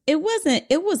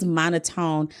was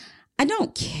monotone. I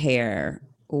don't care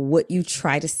what you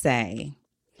try to say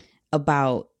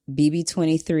about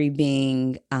BB23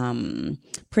 being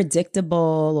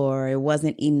predictable or it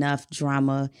wasn't enough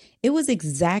drama. It was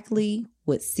exactly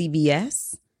what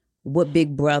CBS, what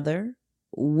Big Brother,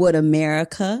 what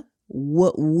America,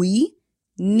 what we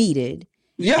needed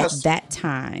at that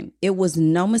time. It was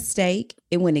no mistake.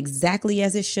 It went exactly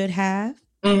as it should have.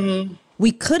 Mm-hmm.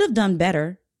 We could have done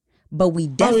better, but we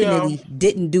definitely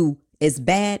didn't do as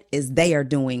bad as they are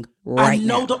doing right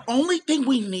now. I know the only thing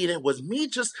we needed was I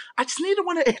just needed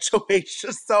one of HOH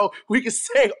just so we could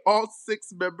say all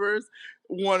 6 members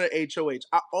wanted HOH.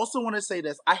 I also want to say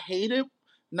this. I hate it.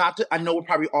 I know we're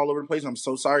probably all over the place. I'm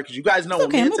so sorry because you guys know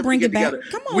when I'm gonna bring it back.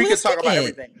 Together, come on, we can talk about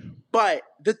everything. But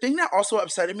the thing that also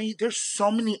upsetted me, there's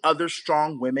so many other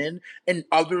strong women in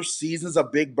other seasons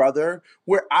of Big Brother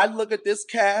where I look at this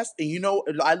cast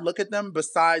and I look at them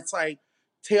besides like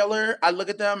Taylor, I look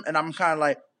at them and I'm kind of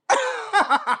like,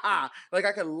 like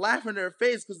I can laugh in their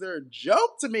face because they're a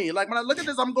joke to me. Like when I look at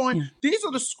this, I'm going, these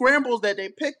are the scrambles that they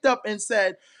picked up and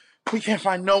said, we can't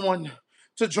find no one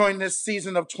to join this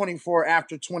season of 24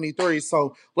 after 23.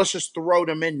 So let's just throw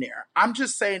them in there. I'm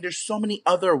just saying there's so many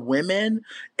other women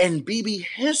in BB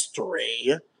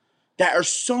history that are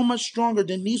so much stronger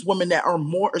than these women that are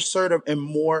more assertive and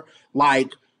more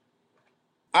like,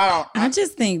 I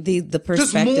just think the just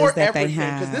perspectives more that they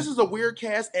everything. Because this have. is a weird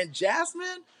cast. And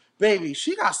Jasmine, baby,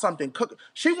 she got something cooked.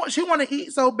 She want to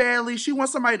eat so badly. She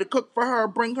wants somebody to cook for her,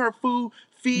 bring her food,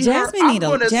 feed her.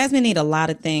 Jasmine need a lot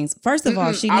of things. First of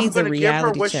all, she needs a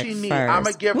reality check first.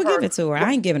 We'll give it to her.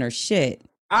 I ain't giving her shit.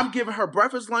 I'm giving her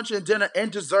breakfast, lunch, and dinner and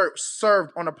dessert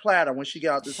served on a platter when she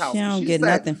get out this house. She don't get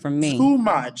nothing from me. Too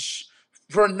much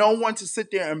for no one to sit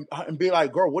there and be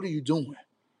like, girl, what are you doing?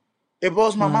 It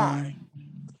blows my mind.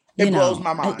 It blows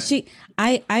my mind.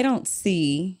 I don't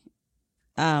see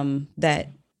that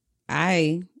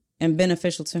I am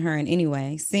beneficial to her in any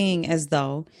way, seeing as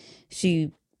though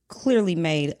she clearly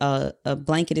made a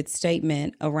blanketed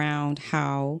statement around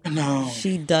how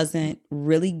she doesn't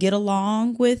really get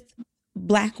along with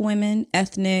Black women,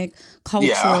 ethnic,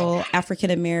 cultural,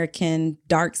 African American,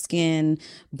 dark skin,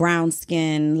 brown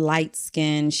skin, light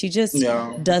skin. She just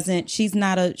doesn't. She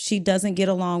doesn't get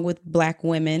along with Black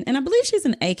women, and I believe she's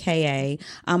an AKA.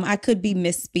 I could be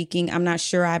misspeaking. I'm not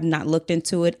sure. I've not looked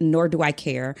into it, nor do I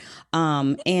care.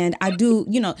 And I do.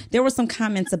 There were some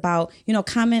comments about.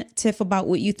 Comment, Tiff, about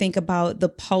what you think about the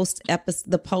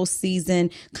post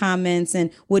season comments,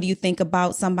 and what do you think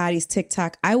about somebody's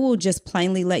TikTok. I will just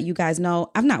plainly let you guys know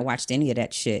I've not watched any of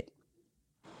that shit.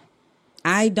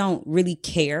 I don't really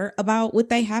care about what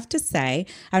they have to say.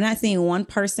 I've not seen one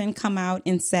person come out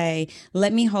and say,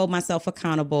 let me hold myself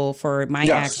accountable for my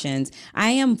actions.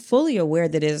 I am fully aware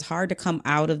that it is hard to come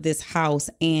out of this house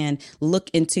and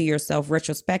look into yourself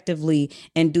retrospectively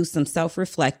and do some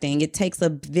self-reflecting. It takes a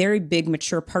very big,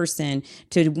 mature person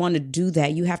to want to do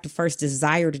that. You have to first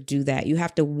desire to do that. You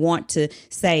have to want to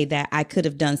say that I could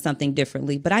have done something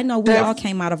differently. But I know we all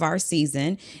came out of our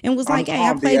season and was like, hey,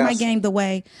 I played my game the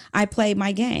way I played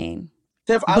my game.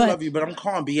 Tiff, I love you, but I'm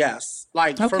calling BS.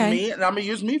 Like, for me, and I'm going to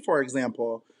use me for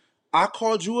example, I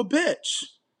called you a bitch.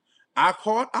 I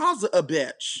called Ozzy a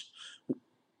bitch.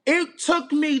 It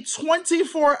took me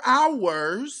 24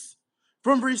 hours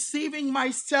from receiving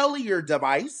my cellular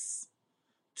device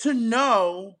to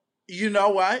know, you know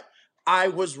what, I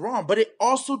was wrong. But it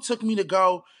also took me to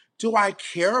go, do I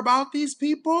care about these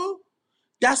people?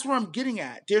 That's what I'm getting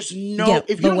at. There's no,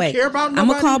 if you don't care about nobody. I'm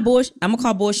gonna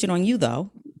call bullshit on you though.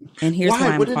 And here's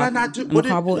why. What did I not do?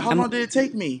 How long did it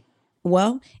take me?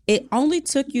 Well, it only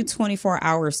took you 24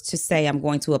 hours to say I'm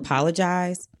going to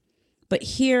apologize. But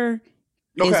here's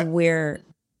where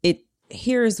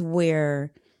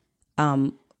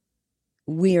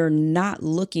we're not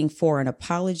looking for an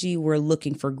apology. We're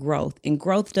looking for growth, and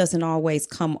growth doesn't always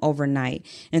come overnight.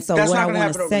 And so that's what not I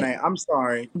want to say, overnight. I'm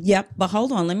sorry. Yep. But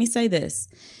hold on. Let me say this.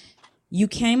 You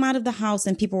came out of the house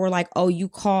and people were like, oh, you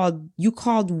called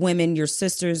women, your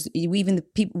sisters, even the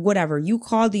people, whatever. You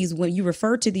called these women, you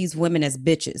referred to these women as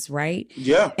bitches, right?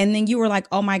 Yeah. And then you were like,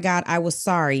 oh my God, I was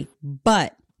sorry.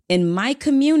 But in my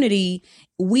community,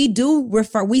 we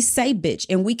say bitch,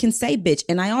 and we can say bitch.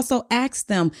 And I also asked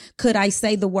them, could I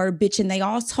say the word bitch? And they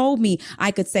all told me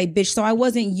I could say bitch. So I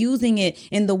wasn't using it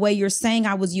in the way you're saying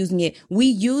I was using it. We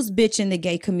use bitch in the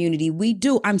gay community. We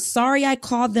do. I'm sorry I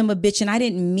called them a bitch and I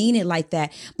didn't mean it like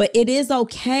that. But it is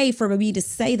okay for me to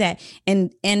say that.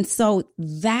 And so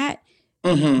that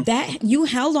you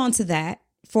held on to that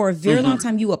for a very long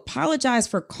time. You apologized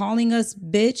for calling us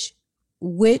bitch,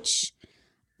 which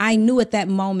I knew at that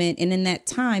moment and in that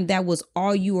time, that was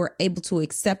all you were able to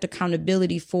accept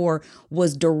accountability for,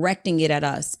 was directing it at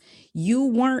us. You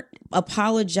weren't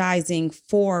apologizing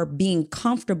for being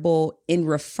comfortable in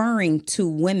referring to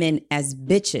women as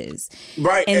bitches.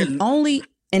 Right. And only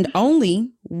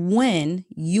when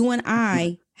you and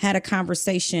I had a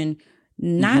conversation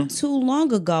not too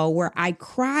long ago where I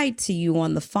cried to you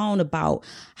on the phone about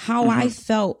how I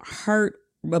felt hurt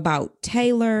about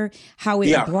Taylor, how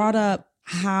it brought up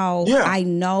how I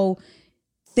know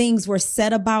things were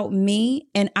said about me.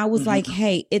 And I was like,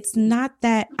 hey, it's not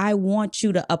that I want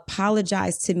you to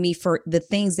apologize to me for the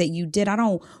things that you did. I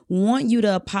don't want you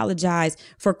to apologize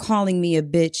for calling me a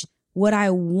bitch. What I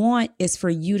want is for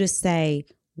you to say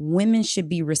women should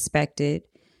be respected.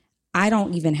 I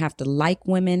don't even have to like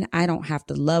women. I don't have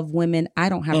to love women. I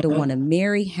don't have to want to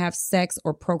marry, have sex,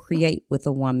 or procreate with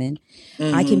a woman.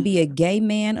 I can be a gay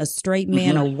man, a straight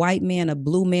man, a white man, a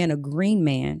blue man, a green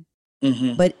man.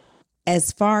 But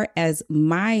as far as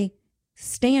my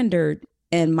standard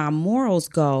and my morals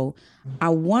go, I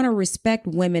want to respect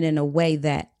women in a way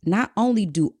that not only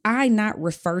do I not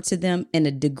refer to them in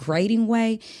a degrading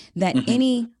way, that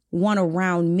any one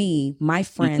around me, my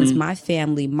friends, my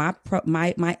family,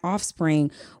 my offspring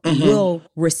will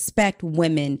respect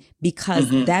women because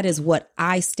that is what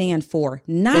I stand for.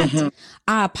 Not,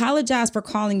 I apologize for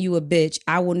calling you a bitch.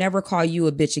 I will never call you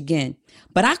a bitch again.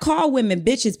 But I call women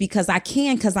bitches because I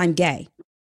can, because I'm gay.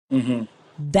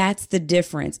 That's the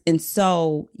difference. And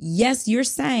so, yes, you're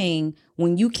saying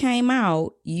when you came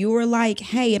out, you were like,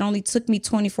 hey, it only took me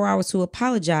 24 hours to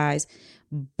apologize.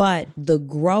 But the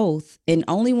growth, and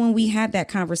only when we had that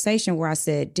conversation where I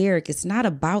said, Derek, it's not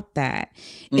about that.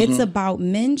 It's about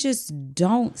men just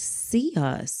don't see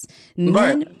us.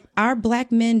 Men, our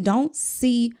Black men don't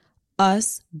see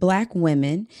us Black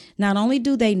women. Not only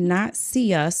do they not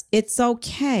see us, it's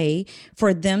okay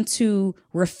for them to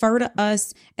refer to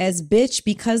us as bitch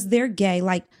because they're gay.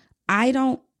 Like,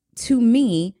 to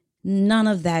me, none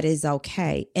of that is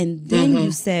okay. And then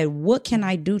you said, what can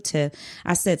I do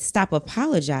I said, stop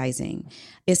apologizing.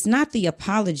 It's not the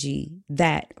apology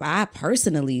that I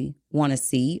personally want to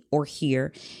see or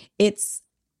hear. It's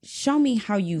show me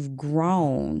how you've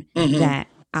grown that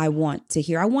I want to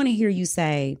hear. I want to hear you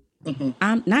say,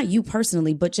 I'm not you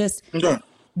personally, but just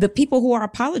the people who are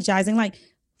apologizing, like,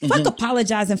 fuck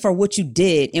apologizing for what you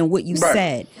did and what you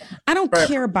said. I don't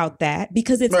care about that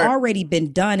because it's already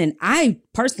been done. And I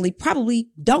personally probably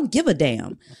don't give a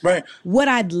damn. What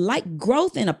I'd like,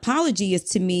 growth and apology is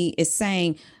to me is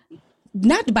saying,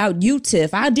 not about you,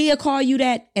 Tiff. I did call you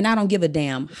that and I don't give a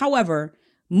damn. However,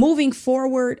 moving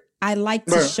forward, I like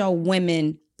to show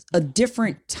women a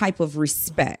different type of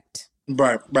respect.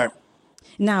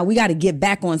 Now we got to get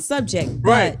back on subject.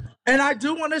 But and I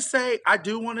do want to say,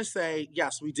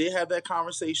 yes, we did have that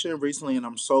conversation recently, and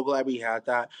I'm so glad we had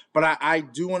that. But I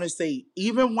do want to say,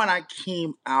 even when I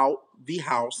came out the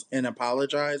house and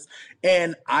apologized,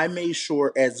 and I made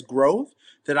sure as growth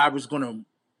that I was going to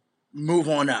move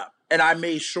on up. And I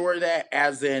made sure that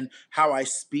as in how I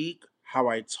speak, how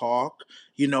I talk,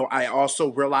 I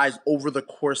also realized over the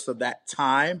course of that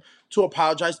time to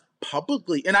apologize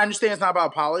publicly. And I understand it's not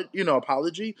about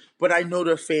apology, but I know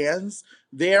the fans,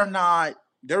 they're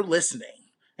listening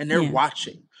and they're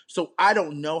watching. So I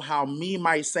don't know how me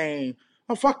might saying,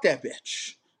 oh, fuck that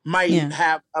bitch might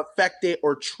have affected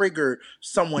or triggered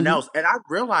someone else. And I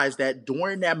realized that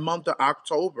during that month of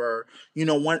October,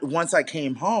 once I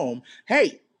came home,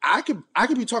 hey, I could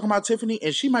be talking about Tiffany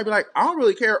and she might be like, I don't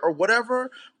really care or whatever.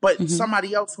 But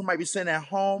somebody else who might be sitting at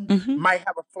home might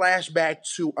have a flashback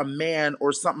to a man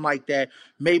or something like that,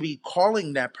 maybe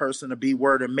calling that person a B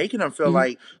word and making them feel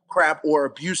like crap or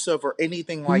abusive or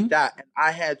anything like that. And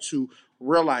I had to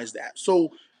realize that.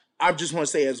 So I just want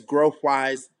to say, as growth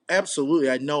wise,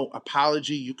 absolutely. I know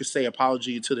apology, you could say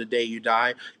apology to the day you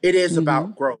die. It is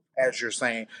about growth, as you're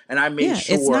saying. And I made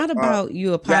sure. It's not about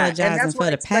you apologizing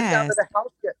for the past.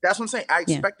 That's what I'm saying. I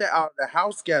expect that out of the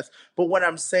house guests. But what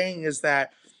I'm saying is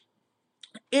that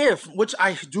which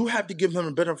I do have to give them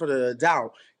a benefit of the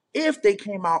doubt, if they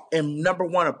came out and number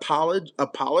one,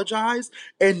 apologize,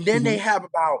 and then they have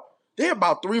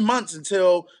about 3 months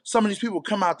until some of these people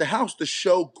come out the house to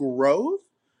show growth,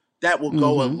 that will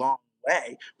go a long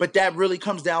way. But that really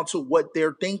comes down to what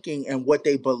they're thinking and what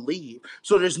they believe.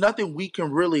 So there's nothing we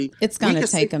can really. It's going to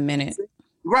take a minute.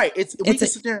 Right. We can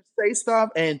sit there and say stuff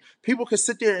and people can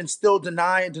sit there and still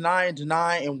deny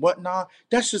and whatnot.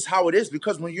 That's just how it is,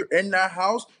 because when you're in that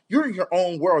house, you're in your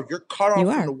own world. You're cut off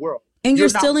from the world. And you're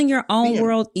still in your own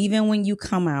world even when you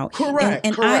come out. Correct.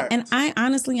 And I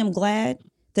honestly am glad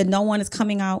that no one is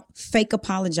coming out fake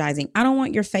apologizing. I don't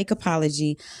want your fake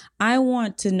apology. I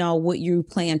want to know what you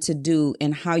plan to do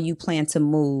and how you plan to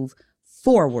move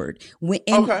forward.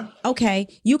 Okay,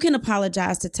 you can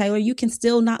apologize to Taylor. You can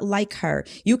still not like her.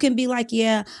 You can be like,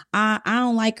 I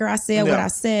don't like her. I said what I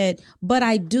said. But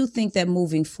I do think that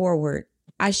moving forward,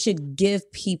 I should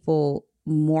give people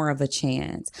more of a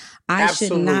chance. I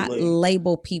should not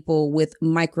label people with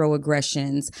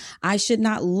microaggressions. I should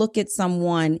not look at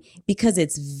someone, because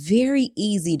it's very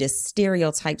easy to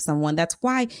stereotype someone. That's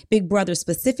why Big Brother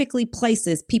specifically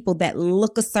places people that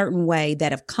look a certain way,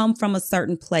 that have come from a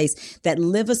certain place, that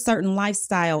live a certain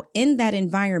lifestyle in that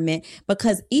environment,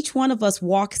 because each one of us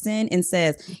walks in and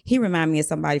says, he remind me of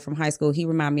somebody from high school. He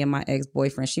remind me of my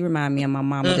ex-boyfriend. She remind me of my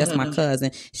mama. That's my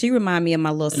cousin. She remind me of my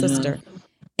little sister.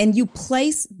 And you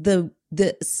place the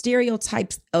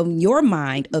stereotypes of your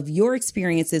mind, of your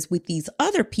experiences with these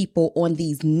other people on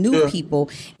these new people,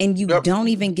 and you don't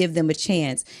even give them a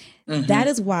chance. That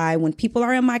is why when people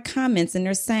are in my comments and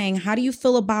they're saying, how do you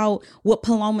feel about what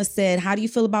Paloma said? How do you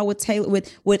feel about what Taylor,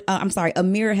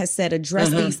 Amira has said, address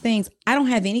these things? I don't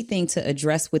have anything to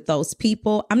address with those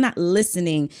people. I'm not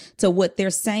listening to what they're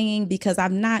saying because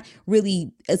I'm not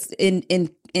really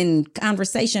in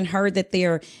conversation heard that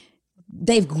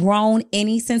they've grown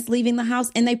any since leaving the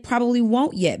house, and they probably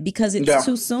won't yet because it's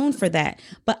too soon for that.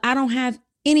 But I don't have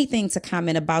anything to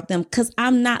comment about them because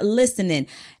I'm not listening.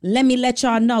 Let me let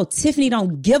y'all know, Tiffany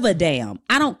don't give a damn.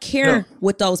 I don't care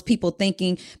what those people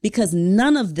thinking, because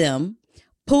none of them,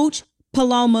 Pooch,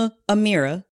 Paloma,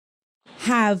 Amira,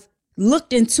 have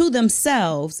looked into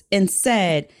themselves and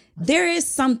said, there is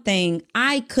something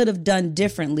I could have done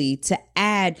differently to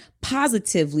add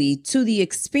positively to the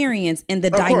experience and the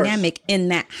dynamic in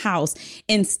that house,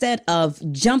 instead of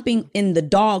jumping in the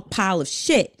dog pile of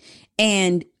shit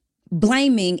and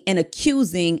blaming and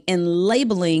accusing and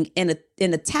labeling and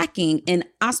attacking and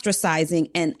ostracizing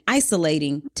and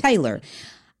isolating Taylor.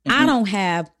 I don't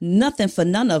have nothing for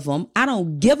none of them. I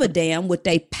don't give a damn what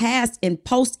they past and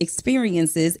post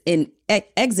experiences and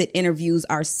exit interviews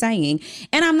are saying.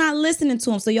 And I'm not listening to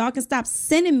them. So y'all can stop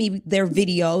sending me their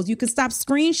videos. You can stop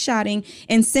screenshotting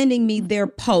and sending me their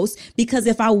posts, because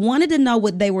if I wanted to know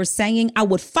what they were saying, I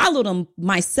would follow them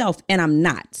myself, and I'm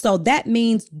not. So that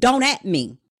means don't at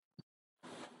me.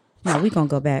 Now we're going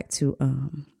to go back to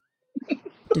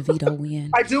DeVito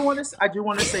win. I do want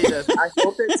to say this. I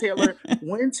hope that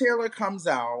when Taylor comes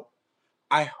out,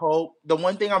 I hope, the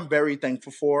one thing I'm very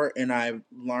thankful for, and I've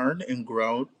learned and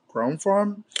grown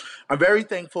from, I'm very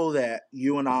thankful that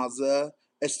you and Azza,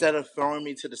 instead of throwing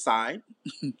me to the side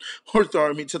or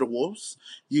throwing me to the wolves,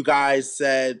 you guys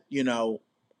said,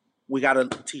 we got to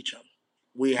teach him.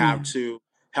 We have to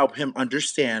help him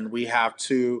understand. We have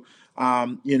to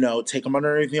take him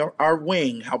underneath our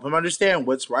wing, help him understand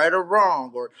what's right or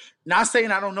wrong, or not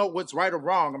saying I don't know what's right or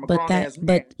wrong. I'm a grown ass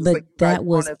man. But that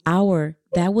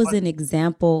was an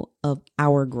example of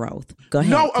our growth. Go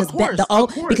ahead. No, of course,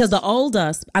 because the old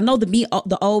us, I know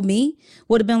the old me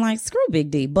would have been like, screw Big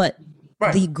D, but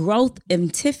the growth in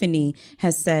Tiffany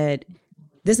has said,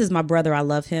 this is my brother. I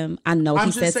love him. I know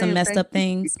he said some messed up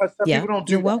things. Some people don't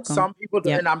do that. Welcome. Some people do,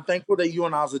 and I'm thankful that you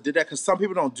and Azza did that, because some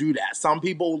people don't do that. Some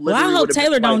people literally. Well, I hope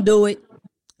Taylor don't do it.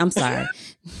 I'm sorry.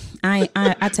 I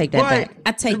take that back.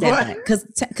 I take that back,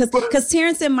 because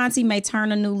Terrence and Monty may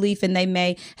turn a new leaf, and they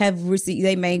may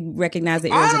recognize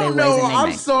the errors of their ways.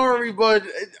 I'm sorry, but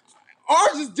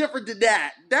ours is different than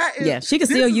that. That is. She can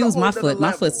still use my foot.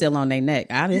 My foot's still on their neck.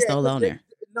 I'm still on there.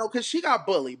 No, because she got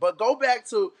bullied. But go back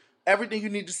to everything you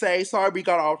need to say. Sorry, we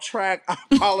got off track. I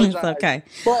apologize. It's okay.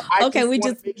 But we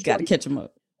just got to catch them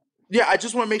up. Yeah, I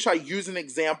just want to make sure I use an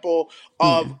example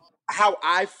of how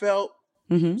I felt.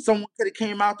 Someone could have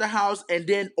came out the house, and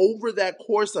then over that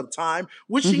course of time,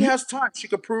 which she has time, she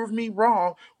could prove me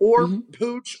wrong, or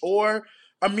Pooch or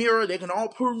Amira, they can all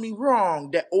prove me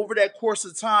wrong. That over that course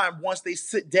of time, once they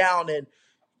sit down and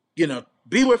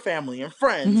be with family and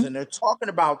friends, and they're talking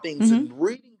about things and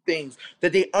reading things,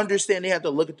 that they understand they have to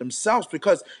look at themselves.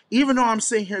 Because even though I'm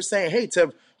sitting here saying, hey,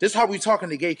 Tiff, this is how we talk in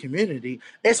the gay community,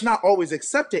 it's not always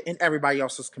accepted in everybody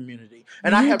else's community.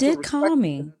 And I have to call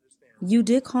me. You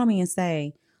did call me and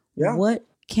say, what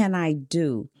can I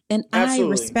do? And I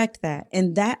respect that.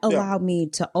 And that allowed me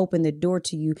to open the door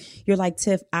to you. You're like,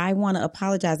 Tiff, I want to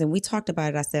apologize. And we talked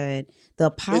about it. I said, the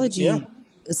apology,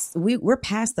 we're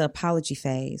past the apology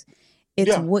phase.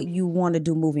 It's what you want to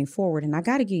do moving forward. And I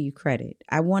got to give you credit.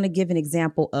 I want to give an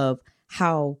example of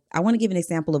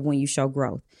when you show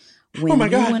growth. When I'm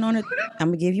going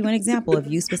to give you an example of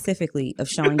you specifically of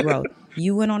showing growth.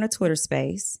 You went on a Twitter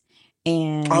space,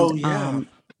 and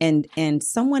and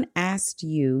someone asked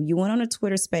you went on a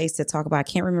Twitter space to talk about, I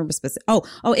can't remember specific.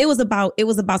 It was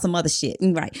about some other shit.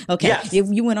 Right. Okay. Yes.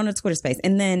 You went on a Twitter space,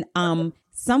 and then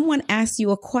someone asked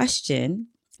you a question.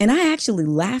 And I actually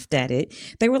laughed at it.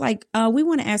 They were like, we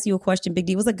want to ask you a question. Big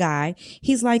D was a guy.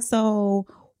 He's like, so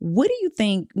what do you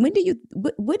think?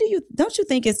 Don't you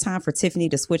think it's time for Tiffany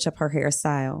to switch up her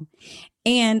hairstyle?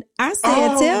 And I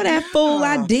said, tell that fool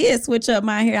I did switch up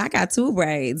my hair. I got 2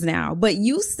 braids now. But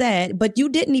you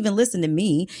didn't even listen to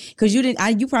me, because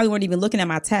you probably weren't even looking at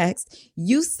my text.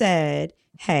 You said,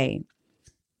 hey,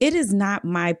 it is not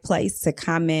my place to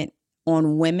comment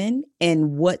on women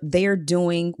and what they're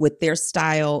doing with their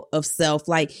style of self.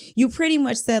 Like, you pretty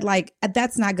much said, like,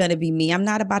 that's not going to be me. I'm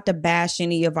not about to bash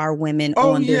any of our women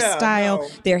on their style,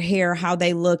 their hair, how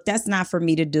they look. That's not for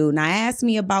me to do. Now, ask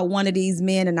me about one of these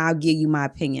men and I'll give you my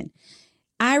opinion.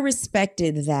 I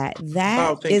respected that.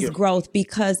 That is growth,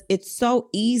 because it's so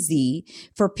easy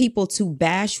for people to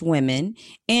bash women,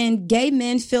 and gay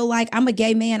men feel like, I'm a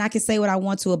gay man, I can say what I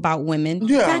want to about women.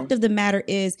 The fact of the matter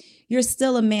is, you're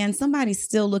still a man. Somebody's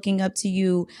still looking up to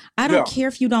you. I don't care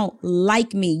if you don't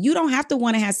like me. You don't have to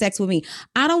want to have sex with me.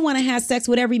 I don't want to have sex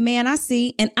with every man I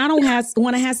see, and I don't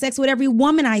want to have sex with every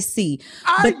woman I see.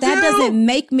 But that doesn't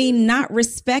make me not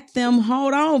respect them.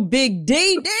 Hold on, Big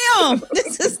D. Damn.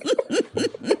 This is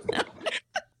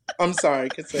I'm sorry,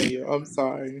 continue. I'm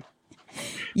sorry.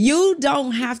 You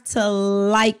don't have to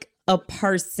like a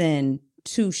person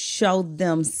to show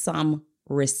them some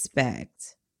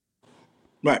respect.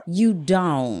 Right. You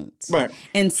don't. Right.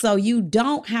 And so you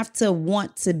don't have to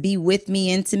want to be with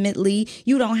me intimately.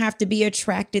 You don't have to be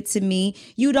attracted to me.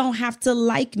 You don't have to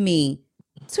like me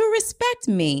to respect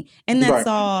me. And that's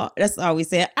all. That's all we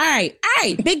said. All right,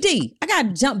 Big D, I got to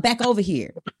jump back over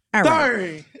here. All right.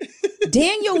 Sorry.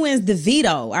 Daniel wins the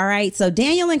veto. All right. So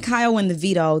Daniel and Kyle win the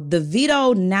veto. The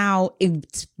veto now,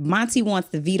 if Monty wants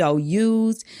the veto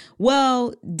used,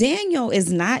 well, Daniel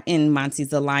is not in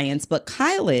Monty's alliance, but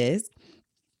Kyle is.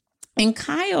 And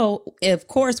Kyle, of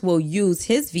course, will use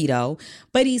his veto,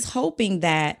 but he's hoping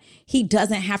that he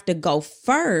doesn't have to go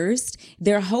first.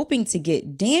 They're hoping to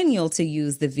get Daniel to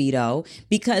use the veto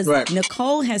because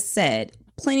Nicole has said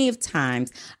plenty of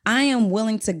times, I am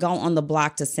willing to go on the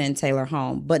block to send Taylor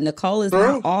home. But Nicole is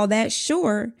not all that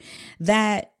sure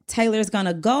that Taylor's going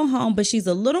to go home, but she's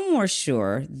a little more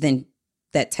sure than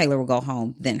that Taylor will go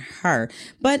home than her.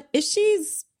 But if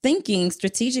she's thinking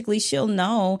strategically, she'll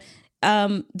know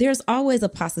there's always a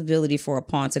possibility for a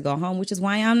pawn to go home, which is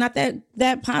why I'm not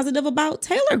that positive about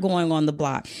Taylor going on the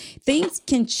block. Things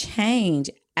can change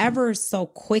ever so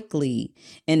quickly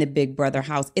in the Big Brother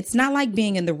house. It's not like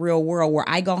being in the real world where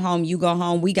I go home, you go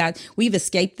home, we've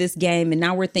escaped this game and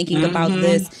now we're thinking about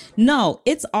this. No,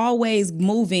 it's always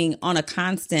moving on a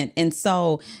constant. And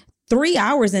so 3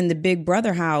 hours in the Big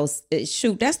Brother house,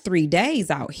 that's 3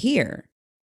 days out here.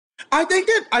 I think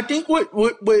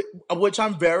which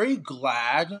I'm very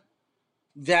glad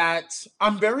that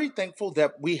I'm very thankful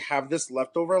that we have this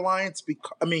leftover alliance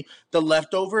the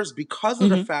leftovers because of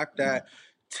the fact that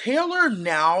Taylor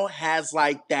now has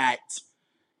like that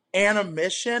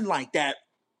animation, like that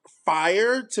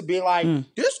fire to be like,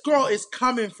 this girl is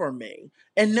coming for me.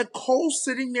 And Nicole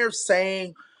sitting there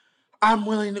saying, I'm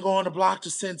willing to go on the block to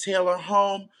send Taylor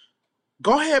home.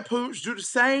 Go ahead, Pooch, do the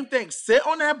same thing. Sit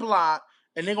on that block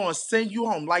and they're going to send you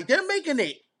home. Like, they're making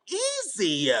it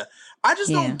easy. I just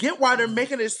don't get why they're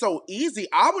making it so easy.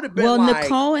 I would have been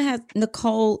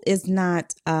Nicole is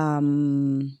not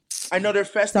I know they're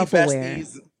self-aware.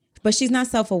 besties. But she's not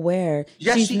self-aware.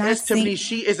 Yes, she is, Tiffany.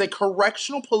 She is a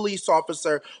correctional police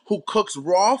officer who cooks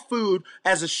raw food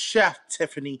as a chef,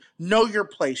 Tiffany. Know your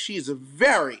place. She is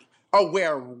very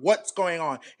aware of what's going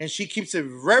on. And she keeps it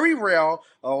very real,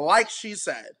 like she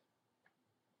said.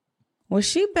 Well,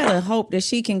 she better hope that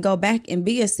she can go back and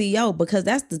be a CEO because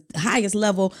that's the highest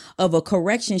level of a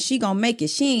correction she gonna make it.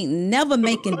 She ain't never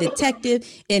making detective,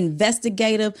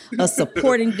 investigative, a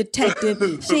supporting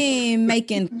detective. She ain't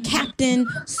making captain,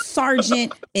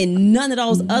 sergeant, and none of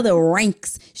those other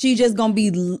ranks. She just gonna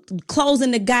be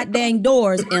closing the goddamn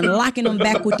doors and locking them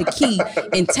back with the key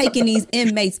and taking these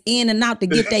inmates in and out to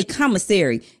get their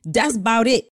commissary. That's about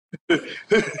it.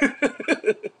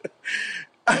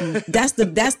 That's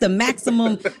the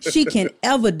maximum she can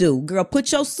ever do. Girl,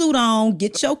 put your suit on,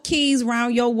 get your keys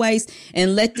around your waist,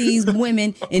 and let these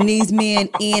women and these men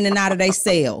in and out of their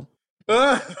cell.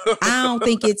 I don't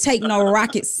think it take no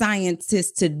rocket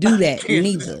scientist to do that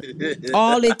neither.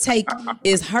 All it take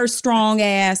is her strong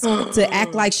ass to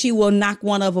act like she will knock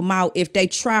one of them out if they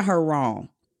try her wrong.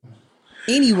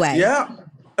 Anyway. Yeah.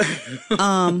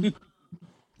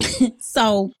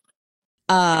 So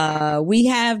we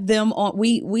have them on.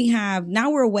 We have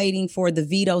now. We're waiting for the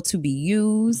veto to be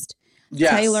used.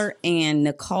 Yes. Taylor and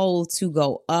Nicole to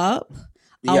go up.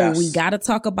 Yes. Oh, we got to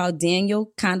talk about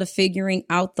Daniel kind of figuring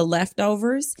out the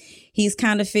leftovers. He's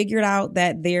kind of figured out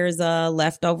that there's a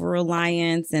leftover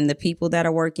alliance and the people that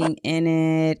are working in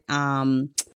it.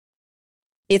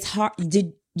 It's hard.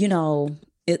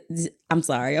 I'm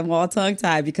sorry, I'm all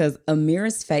tongue-tied because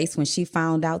Amira's face when she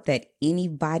found out that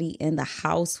anybody in the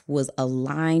house was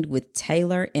aligned with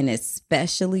Taylor and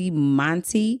especially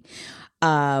Monty,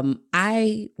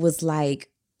 I was like,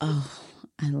 oh,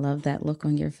 I love that look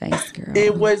on your face, girl.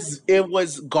 It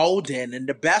was golden, and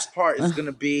the best part is going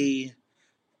to be,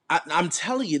 I'm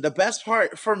telling you, the best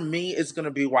part for me is going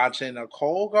to be watching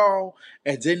Nicole go,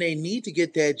 and then they need to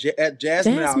get that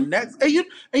Jasmine out next. And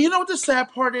you know what the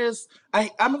sad part is?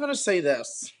 I'm going to say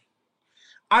this.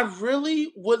 I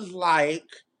really would like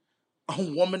a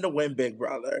woman to win Big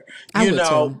Brother.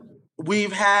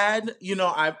 We've had,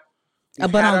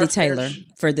 but only Taylor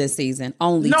for this season.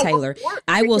 Only Taylor.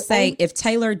 I will say if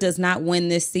Taylor does not win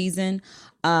this season,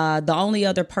 The only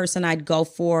other person I'd go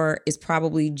for is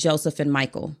probably Joseph and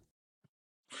Michael.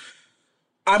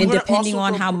 And depending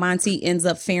on how Monty ends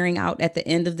up faring out at the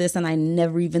end of this, and I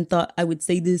never even thought I would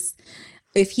say this,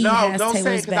 if he has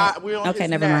Taylor's back. Okay,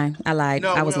 never mind. I lied.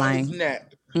 I was lying.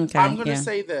 Okay, I'm going to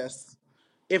say this.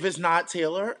 If it's not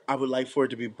Taylor, I would like for it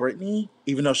to be Brittany,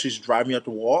 even though she's driving me up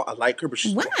the wall. I like her, but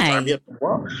she's driving me up the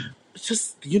wall. It's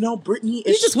just, Brittany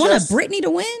is You just want Brittany to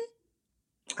win?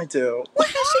 I do. What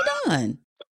has she done?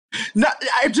 No,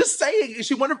 I'm just saying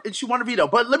she won a veto.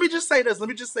 But let me just say this.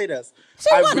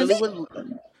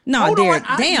 No, Derek,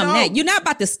 damn that. You're not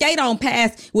about to skate on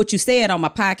past what you said on my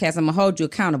podcast. I'm going to hold you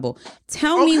accountable.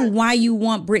 Tell me why you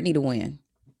want Brittany to win.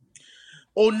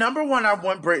 Well, number one, I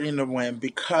want Brittany to win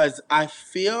because I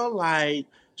feel like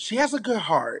she has a good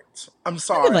heart. I'm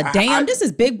sorry. I give a damn. This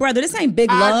is Big Brother. This ain't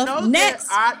Big Love. Next.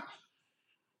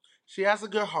 She has a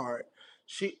good heart.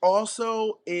 She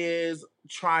also is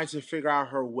trying to figure out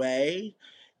her way.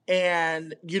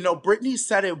 And, Brittany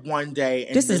said it one day.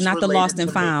 And this is not the Lost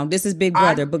and Found. This is Big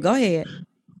Brother, but go ahead.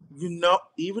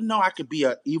 Even though I could be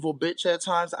an evil bitch at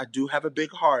times, I do have a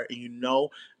big heart. And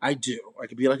I do. I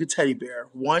could be like a teddy bear.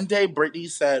 One day, Brittany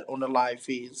said on the live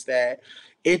feeds that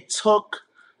it took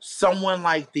someone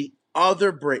like the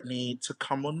other Brittany to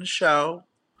come on the show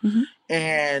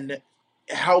and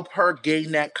help her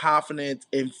gain that confidence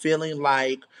and feeling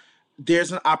like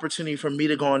there's an opportunity for me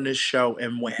to go on this show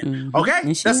and win. Okay?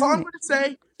 That's all I'm going to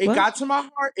say. It got to my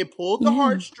heart. It pulled the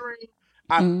heartstring.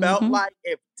 I felt like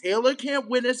if Taylor can't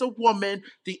win as a woman,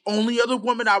 the only other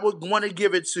woman I would want to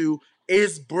give it to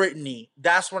is Brittany.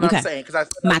 That's what I'm saying. Because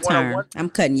my turn. I'm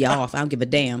cutting you off. I don't give a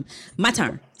damn. My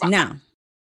turn. Now,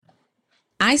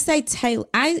 I say Taylor.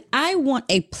 I want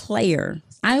a player.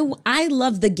 I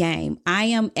love the game. I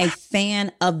am a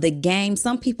fan of the game.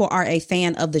 Some people are a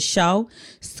fan of the show.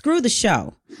 Screw the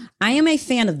show. I am a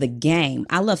fan of the game.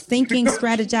 I love thinking,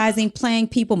 strategizing, playing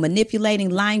people,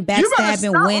 manipulating, lying,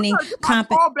 backstabbing, winning.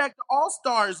 Call back to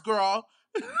All-Stars, girl.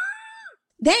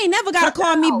 They ain't never got to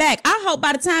call me back. I hope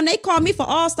by the time they call me for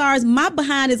All-Stars, my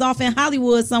behind is off in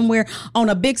Hollywood somewhere on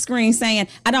a big screen saying,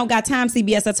 I don't got time,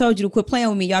 CBS. I told you to quit playing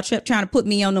with me. Y'all trying to put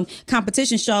me on them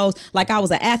competition shows like I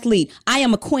was an athlete. I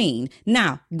am a queen.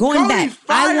 Now, going back.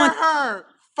 Fire her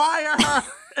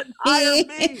and hire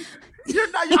me.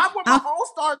 I want my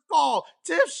All-Stars call.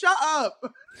 Tiff, shut up.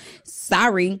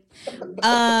 Sorry.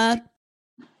 I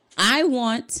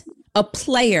want a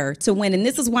player to win. And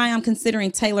this is why I'm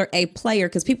considering Taylor a player,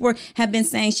 because people have been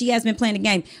saying she has been playing the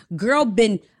game. Girl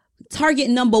been target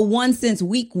number one since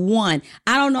week one.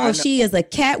 I don't know if she is a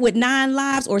cat with 9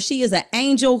 lives or she is an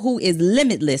angel who is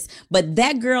limitless, but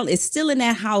that girl is still in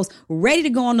that house ready to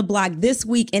go on the block this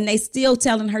week, and they still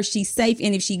telling her she's safe.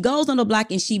 And if she goes on the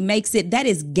block and she makes it, that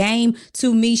is game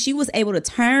to me. She was able to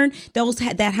turn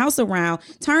that house around,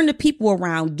 turn the people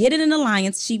around, get it in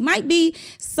alliance. She might be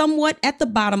somewhat at the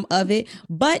bottom of it,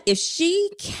 but if she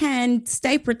can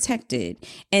stay protected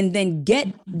and then get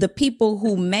the people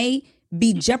who may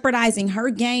be jeopardizing her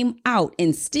game out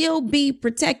and still be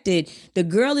protected, the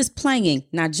girl is playing.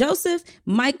 Now, Joseph,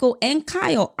 Michael, and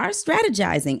Kyle are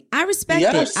strategizing. I respect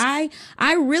it.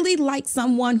 I really like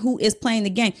someone who is playing the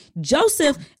game.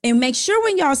 Joseph, and make sure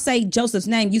when y'all say Joseph's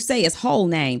name, you say his whole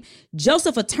name.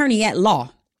 Joseph, attorney at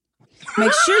law.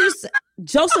 Make sure you say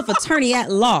Joseph, attorney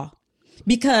at law.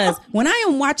 Because when I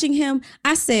am watching him,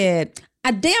 I said,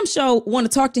 I damn sure want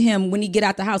to talk to him when he get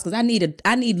out the house, because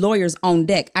I need lawyers on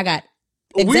deck. I got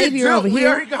Xavier over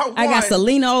here. I got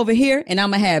Selena over here, and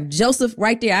I'm gonna have Joseph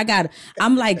right there.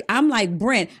 I'm like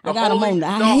Brent. I got him on the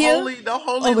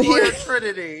holy lawyer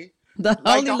trinity. The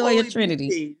holy lawyer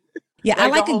trinity. Yeah, I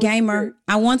like a gamer.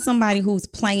 I want somebody who's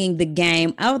playing the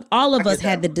game. All of us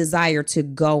had the desire to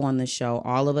go on the show.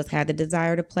 All of us had the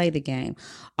desire to play the game.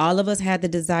 All of us had the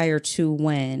desire to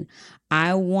win.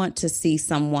 I want to see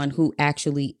someone who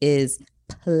actually is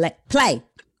play.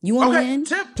 You want to win?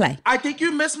 Tip, play. I think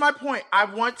you missed my point. I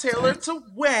want Taylor to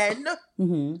win.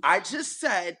 Mm-hmm. I just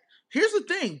said, here's the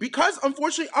thing. Because,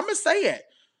 unfortunately, I'm going to say it.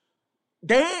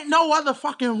 There ain't no other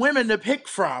fucking women to pick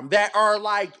from that are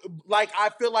like I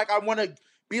feel like I want to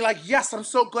be like, yes, I'm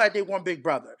so glad they won Big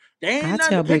Brother. They ain't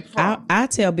nothing to pick from. I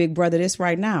tell Big Brother this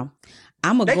right now.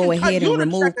 I'm going to go ahead and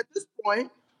remove. At this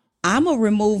point. I'm going to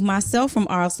remove myself from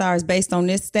All Stars based on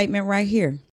this statement right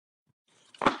here.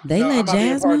 They let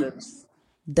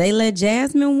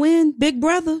Jasmine win Big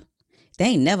Brother. They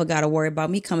ain't never got to worry about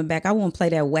me coming back. I won't play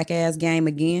that whack ass game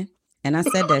again. And I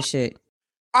said that shit.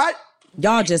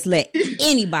 Y'all just let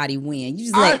anybody win. You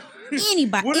just let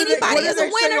anybody. Anybody is a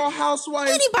winner.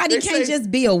 Anybody can't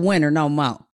just be a winner no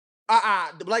more.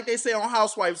 Like they say on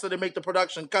Housewives, so they make the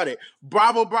production cut it.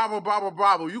 Bravo, bravo, bravo,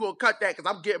 bravo. You gonna cut that because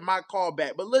I'm getting my call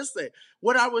back. But listen,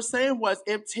 what I was saying was,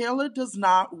 if Taylor does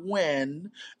not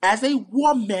win as a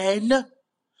woman,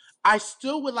 I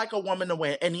still would like a woman to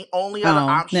win. And the only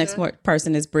other Next option,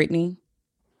 person is Brittany.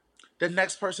 the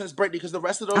next person is Brittany, because the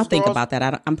rest of those I'll girls, think about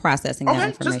that. I'm processing that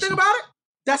information. just think about it.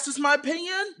 That's just my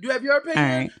opinion. You have your opinion.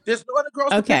 All right. There's no other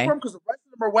girls to pick from because the rest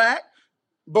of them are whack.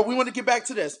 But we want to get back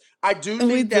to this. I do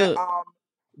think that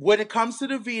when it comes to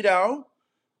the veto,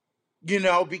 you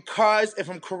know, because if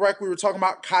I'm correct, we were talking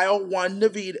about Kyle won the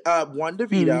veto.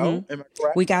 Mm-hmm. Am I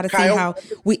correct? We got to see how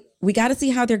we got to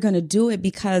see how they're going to do it,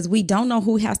 because we don't know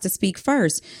who has to speak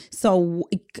first. So,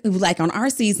 like on our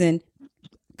season,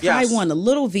 Kai won the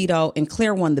little veto and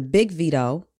Claire won the big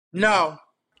veto. No.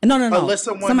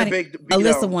 Alyssa won the big veto.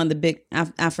 Alyssa won the big.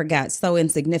 I forgot. So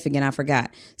insignificant. I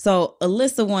forgot. So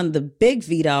Alyssa won the big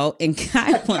veto and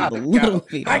Kai won the little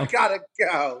veto. I gotta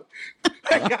go.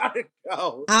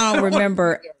 I don't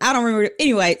remember.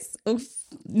 Anyway,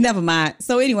 never mind.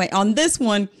 So anyway, on this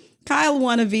one, Kyle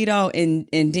won a veto and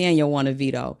Daniel won a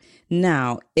veto.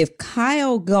 Now, if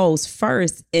Kyle goes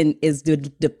first and is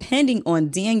depending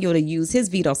on Daniel to use his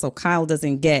veto, so Kyle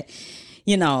doesn't get,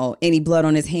 you know, any blood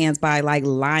on his hands by like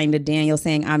lying to Daniel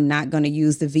saying, I'm not going to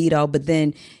use the veto, but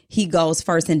then he goes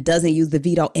first and doesn't use the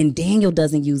veto and Daniel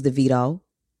doesn't use the veto,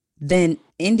 then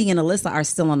Indy and Alyssa are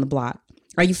still on the block.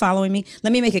 Are you following me?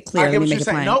 Let me make it clear. I get Let me what make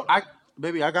you're it saying. plain. No,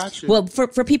 baby, I got you. Well,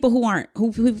 for people who aren't,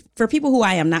 for people who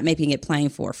I am not making it plain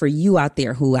for you out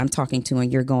there who I'm talking to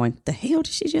and you're going, the hell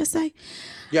did she just say?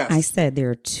 Yes. I said there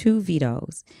are two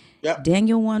vetoes. Yep.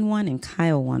 Daniel won one and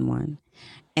Kyle won one.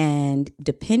 And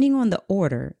depending on the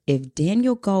order, if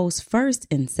Daniel goes first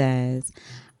and says,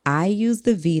 I use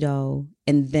the veto,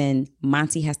 and then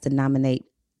Monty has to nominate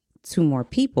two more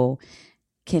people,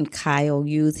 can Kyle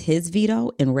use his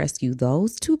veto and rescue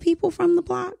those two people from the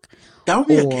block? That would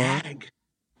be a gag.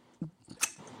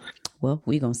 Well,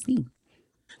 we're going to see.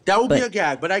 That would be a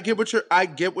gag, but I get what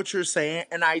you're saying,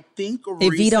 and I think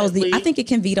I think it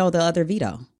can veto the other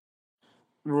veto.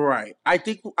 Right. I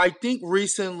think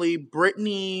recently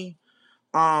Brittany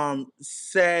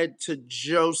said to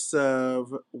Joseph,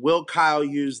 will Kyle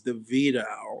use the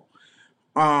veto?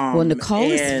 Well, Nicole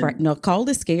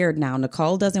is scared now.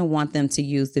 Nicole doesn't want them to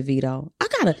use the veto.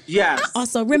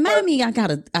 Also remind me, I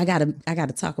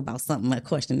gotta talk about something, a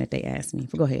question that they asked me.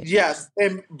 Go ahead. Yes.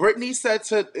 And Brittany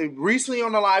said recently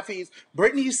on the live feeds,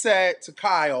 Brittany said to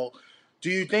Kyle,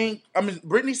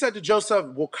 Brittany said to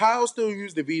Joseph, will Kyle still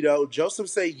use the veto? Joseph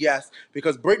said yes,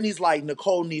 because Brittany's like,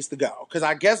 Nicole needs to go. Because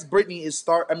I guess Brittany is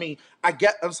Brittany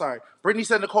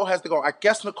said Nicole has to go. I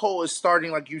guess Nicole is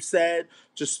starting, like you said,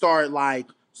 to start like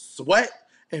sweat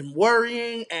and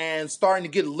worrying and starting to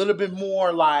get a little bit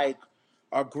more like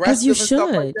aggressive and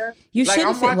stuff like that. You like,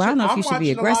 shouldn't feel, well, I don't know if you should be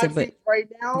aggressive, but right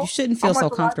now, you shouldn't feel so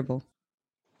comfortable.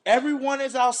 Everyone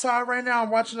is outside right now. I'm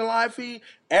watching the live feed.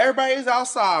 Everybody is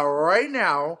outside right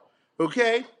now.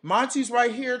 Okay? Monty's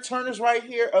right here. Turner's right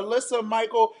here. Alyssa,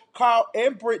 Michael, Kyle,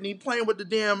 and Brittany playing with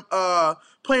the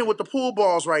playing with the pool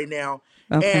balls right now.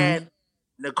 Okay. And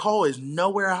Nicole is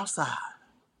nowhere outside.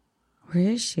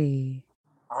 Where is she?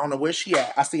 I don't know where she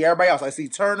at. I see everybody else. I see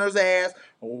Turner's ass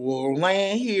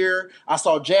laying here. I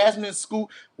saw Jasmine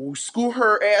scoot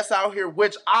her ass out here,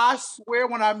 which I swear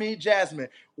when I meet Jasmine,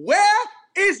 where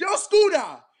is your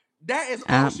scooter? That is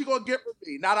all she gonna get from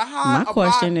me. Not a high. My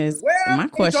question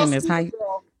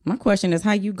is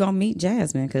how you gonna meet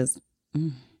Jasmine? Because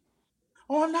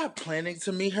oh, I'm not planning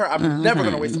to meet her. I'm never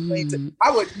gonna waste a plane ticket.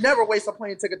 I would never waste a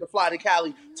plane ticket to fly to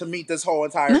Cali to meet this whole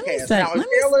entire cast.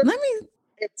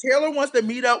 If Taylor wants to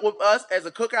meet up with us as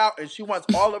a cookout and she wants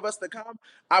all of us to come,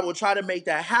 I will try to make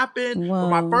that happen. But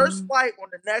my first flight on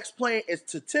the next plane is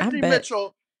to Tiffany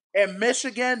Mitchell in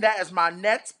Michigan. That is my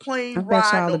next plane ride.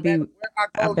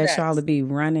 I bet y'all to be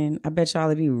running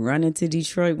to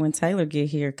Detroit when Taylor get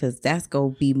here, because that's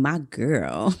gonna be my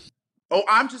girl. Oh,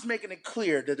 I'm just making it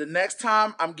clear that the next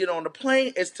time I'm getting on the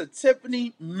plane is to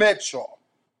Tiffany Mitchell.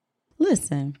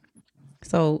 Listen,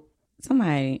 so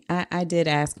somebody, I did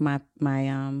ask my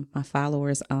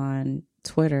followers on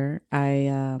Twitter.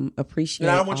 I appreciate.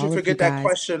 And I don't want you to forget that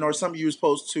question or something you were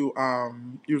supposed to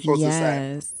to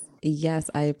say. Yes,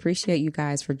 I appreciate you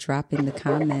guys for dropping the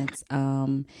comments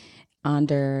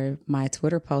under my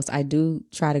Twitter post. I do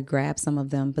try to grab some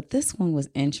of them, but this one was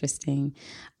interesting,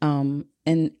 and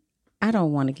I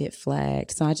don't want to get flagged,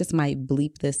 so I just might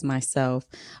bleep this myself.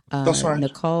 That's right.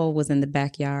 Nicole was in the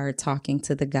backyard talking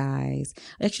to the guys.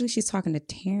 Actually, she's talking to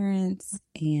Terrence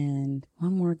and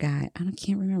one more guy. I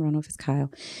can't remember. I don't know if it's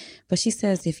Kyle. But she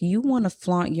says, if you want to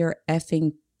flaunt your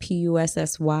effing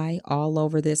PUSSY all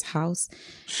over this house.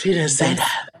 She didn't say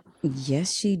that.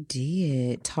 Yes, she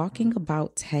did. Talking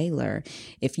about Taylor.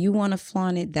 If you want to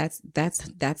flaunt it,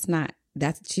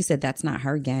 she said that's not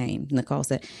her game. Nicole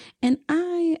said, and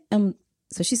I am.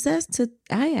 So she says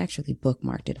I actually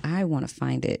bookmarked it. I want to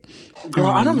find it. Girl,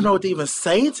 I don't know what to even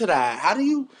say to that. How do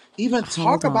you even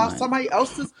talk about somebody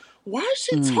else's? Why is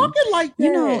she talking like that?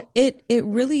 You know,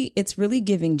 it's really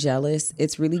giving jealous.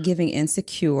 It's really giving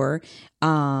insecure.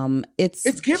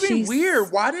 It's giving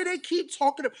weird. Why do they keep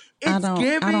talking? I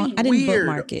didn't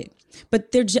bookmark it.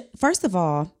 But first of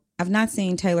all, I've not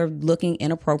seen Taylor looking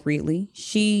inappropriately.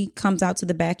 She comes out to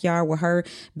the backyard with her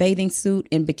bathing suit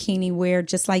and bikini wear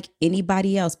just like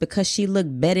anybody else because she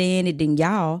looked better in it than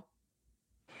y'all.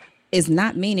 Is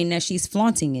not meaning that she's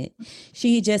flaunting it.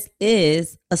 She just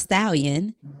is a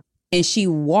stallion and she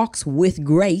walks with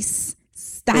grace,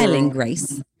 styling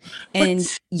grace. And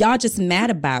y'all just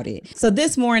mad about it. So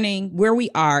this morning where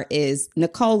we are is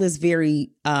Nicole is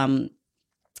very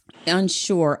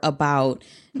unsure about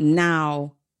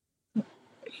now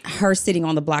her sitting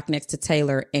on the block next to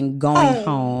Taylor and going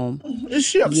home. Is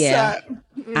she upset?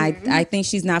 Yeah. I think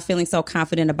she's not feeling so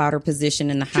confident about her position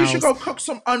in the house. She should go cook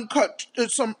some uncooked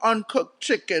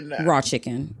chicken. Raw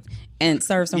chicken. And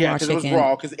serve some raw chicken. Yeah, because it was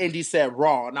raw. Because Indy said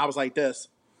raw. And I was like this.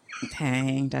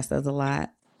 Dang, that says a lot.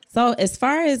 So as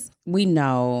far as we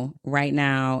know right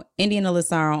now, Indy and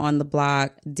Alyssa are on the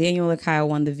block. Daniel and Kyle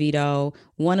won the veto.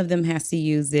 One of them has to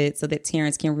use it so that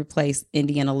Terrence can replace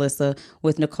Indy and Alyssa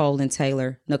with Nicole and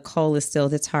Taylor. Nicole is still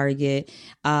the target.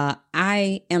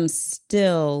 I am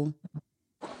still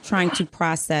trying to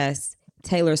process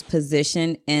Taylor's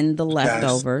position in the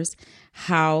leftovers,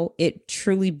 how it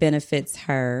truly benefits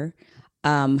her,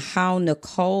 how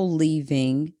Nicole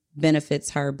leaving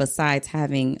benefits her besides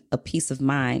having a peace of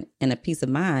mind, and a peace of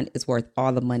mind is worth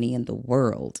all the money in the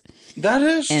world. That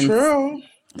is true.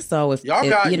 So if y'all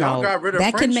got rid of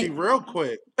Frenchie real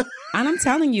quick. And I'm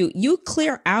telling you, you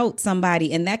clear out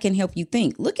somebody and that can help you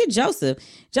think. Look at Joseph.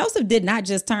 Joseph did not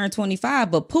just turn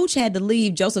 25, but Pooch had to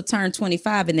leave. Joseph turned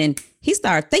 25 and then he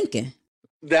started thinking.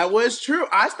 That was true.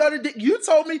 You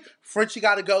told me Frenchie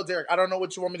got to go, Derek. I don't know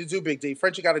what you want me to do, Big D.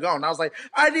 Frenchie got to go. And I was like,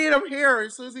 I need him here.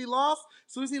 As soon as he left,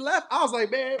 I was like,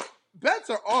 man, bets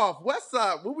are off. What's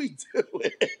up? What we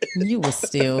doing? You were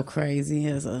still crazy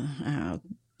as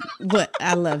but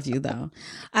I love you though.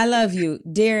 I love you,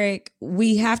 Derek.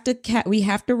 We have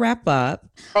to wrap up.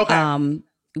 Okay.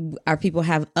 Our people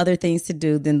have other things to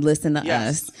do than listen to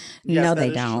us. No,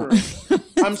 they don't.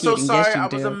 I'm so sorry. I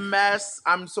was a mess.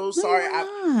 I'm so sorry.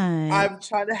 I'm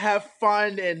trying to have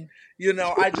fun, and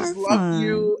I just love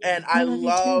you, and I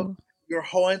love your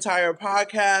whole entire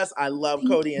podcast. I love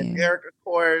Cody and Derek, of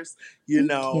course.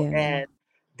 And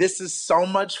this is so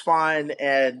much fun,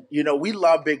 and we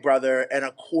love Big Brother, and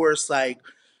of course,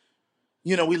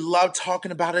 we love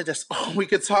talking about it. That's all we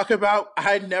could talk about.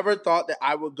 I never thought that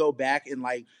I would go back and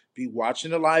be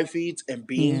watching the live feeds and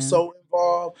being so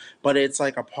involved, but it's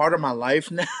a part of my life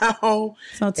now.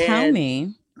 So tell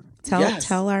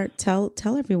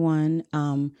everyone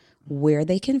where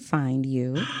they can find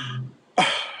you.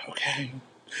 Okay.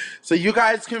 So you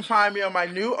guys can find me on my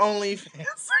new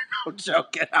OnlyFans. I'm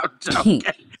joking.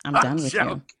 I'm done with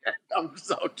you. I'm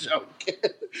so joking.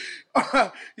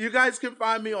 You guys can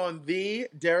find me on the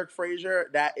Derek Frazier.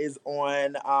 That is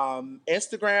on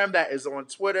Instagram. That is on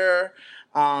Twitter.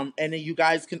 And then you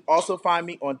guys can also find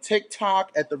me on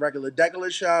TikTok at The Regular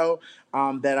Degular Show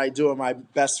that I do with my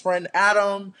best friend,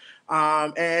 Adam.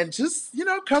 And just,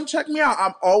 come check me out.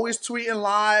 I'm always tweeting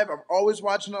live. I'm always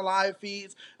watching the live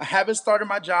feeds. I haven't started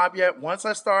my job yet. Once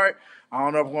I start, I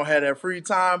don't know if I'm going to have that free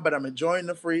time, but I'm enjoying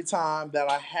the free time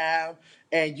that I have.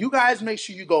 And you guys make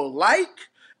sure you go like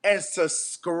and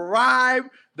subscribe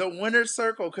the Winner's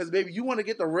Circle, because, baby, you want to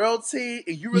get the real tea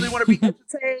and you really want to be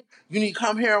entertained, you need to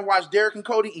come here and watch Derek and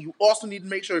Cody, and you also need to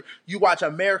make sure you watch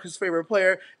America's Favorite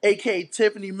Player, a.k.a.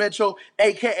 Tiffany Mitchell,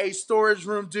 a.k.a. Storage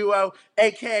Room Duo,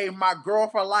 a.k.a. my girl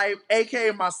for life,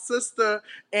 a.k.a. my sister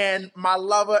and my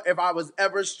lover if I was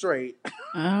ever straight.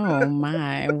 Oh,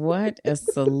 my. What a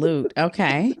salute.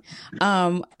 Okay.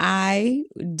 I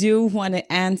do want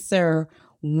to answer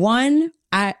one.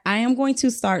 I am going to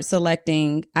start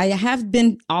selecting. I have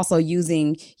been also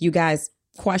using you guys'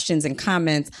 questions and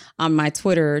comments on my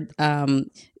Twitter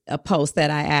a post that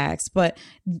I asked. But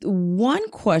one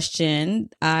question,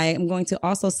 I am going to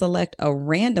also select a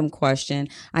random question.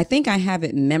 I think I have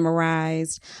it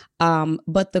memorized.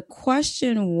 But the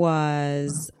question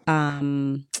was,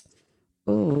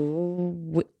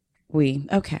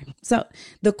 okay. So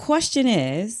the question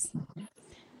is,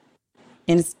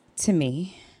 and it's to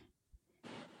me,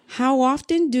 How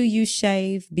often do you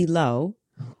shave below,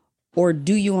 or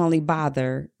do you only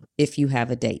bother if you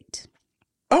have a date?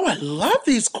 Oh, I love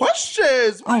these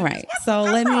questions. All right. So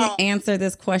let me answer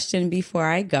this question before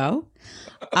I go.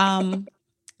 I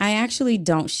actually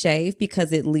don't shave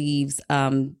because it leaves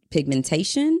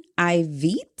pigmentation. I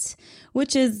Veet,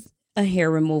 which is a hair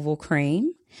removal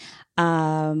cream.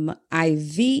 I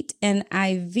Veet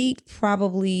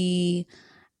probably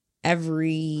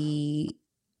every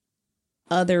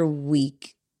other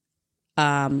week.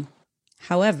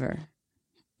 However,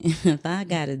 if I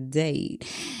got a date,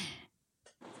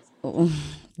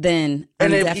 then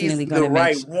I'm definitely going to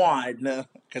make the right one,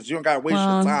 because you don't got to waste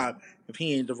your time if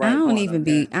he ain't the right one.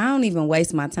 I don't even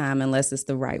waste my time unless it's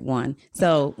the right one.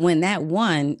 So when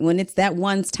it's that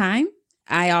one's time,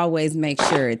 I always make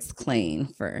sure it's clean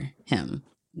for him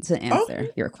to answer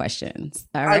your questions.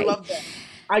 All right. I love that.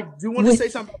 I do want to say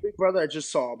something about Big Brother I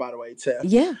just saw, by the way, Tiff.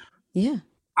 Yeah.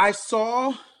 I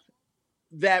saw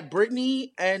that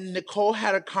Brittany and Nicole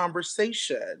had a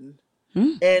conversation,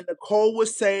 and Nicole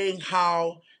was saying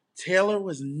how Taylor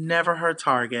was never her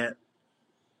target.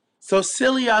 So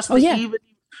silly us to even.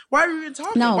 Why are you even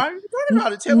talking? No. Why are you talking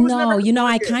about it? Taylor was never her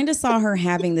I target. kind of saw her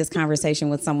having this conversation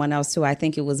with someone else too. I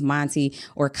think it was Monty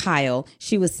or Kyle.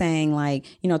 She was saying like,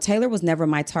 Taylor was never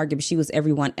my target, but she was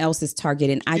everyone else's target.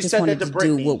 And I just wanted to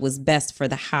do what was best for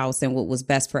the house and what was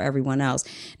best for everyone else.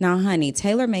 Now, honey,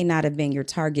 Taylor may not have been your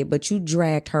target, but you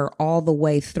dragged her all the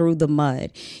way through the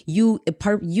mud. You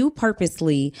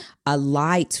purposely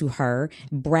lied to her,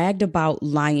 bragged about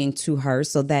lying to her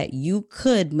so that you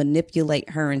could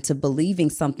manipulate her into believing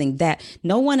something that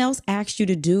no one else asked you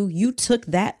to do. You took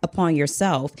that upon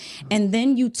yourself. And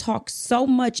then you talk so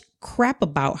much crap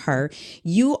about her.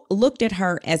 You looked at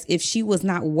her as if she was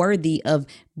not worthy of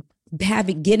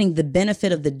getting the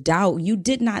benefit of the doubt. You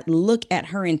did not look at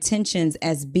her intentions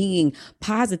as being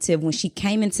positive when she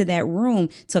came into that room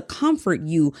to comfort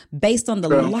you based on the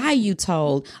lie you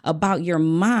told about your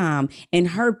mom and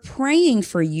her praying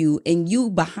for you, and you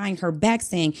behind her back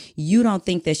saying you don't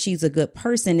think that she's a good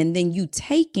person. And then you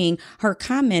taking her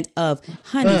comment of,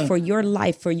 honey, for your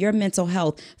life, for your mental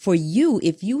health, for you,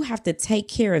 if you have to take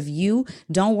care of you,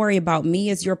 don't worry about me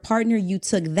as your partner. You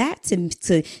took that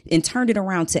to and turned it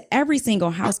around to every single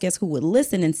house guest who would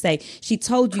listen and say, she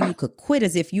told you could quit,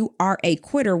 as if you are a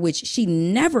quitter, which she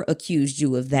never accused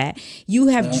you of that. You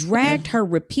have dragged her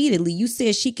repeatedly. You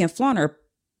said she can flaunt her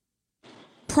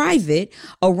private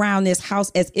around this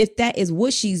house as if that is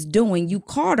what she's doing. You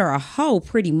called her a hoe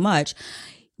pretty much.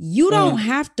 You don't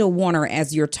have to want her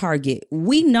as your target.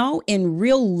 We know in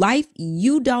real life,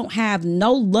 you don't have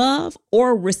no love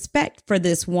or respect for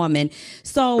this woman.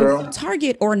 So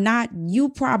target or not, you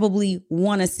probably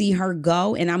want to see her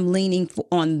go. And I'm leaning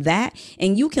on that.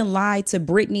 And you can lie to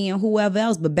Brittany and whoever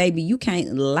else, but baby, you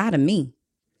can't lie to me.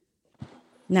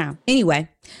 Now, anyway,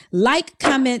 like,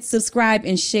 comment, subscribe,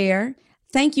 and share.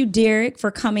 Thank you, Derek, for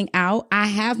coming out. I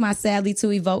have my Sadly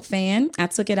to Evoke fan. I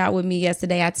took it out with me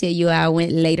yesterday. I'll tell you how I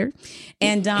went later.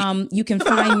 And you can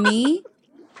find me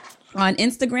on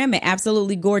Instagram at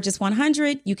Absolutely Gorgeous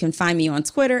 100. You can find me on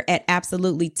Twitter at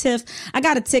Absolutely Tiff. I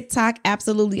got a TikTok,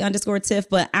 Absolutely_Tiff,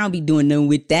 but I don't be doing nothing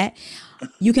with that.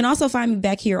 You can also find me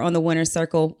back here on the Winner's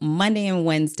Circle Monday and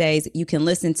Wednesdays. You can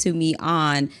listen to me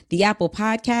on the Apple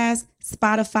Podcast,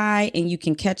 Spotify, and you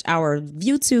can catch our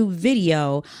YouTube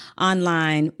video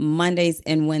online Mondays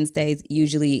and Wednesdays,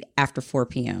 usually after 4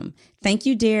 p.m. Thank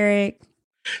you, Derek.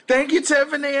 Thank you,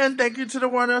 Tiffany, and thank you to the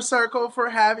Winner's Circle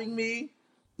for having me.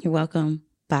 You're welcome.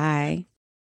 Bye.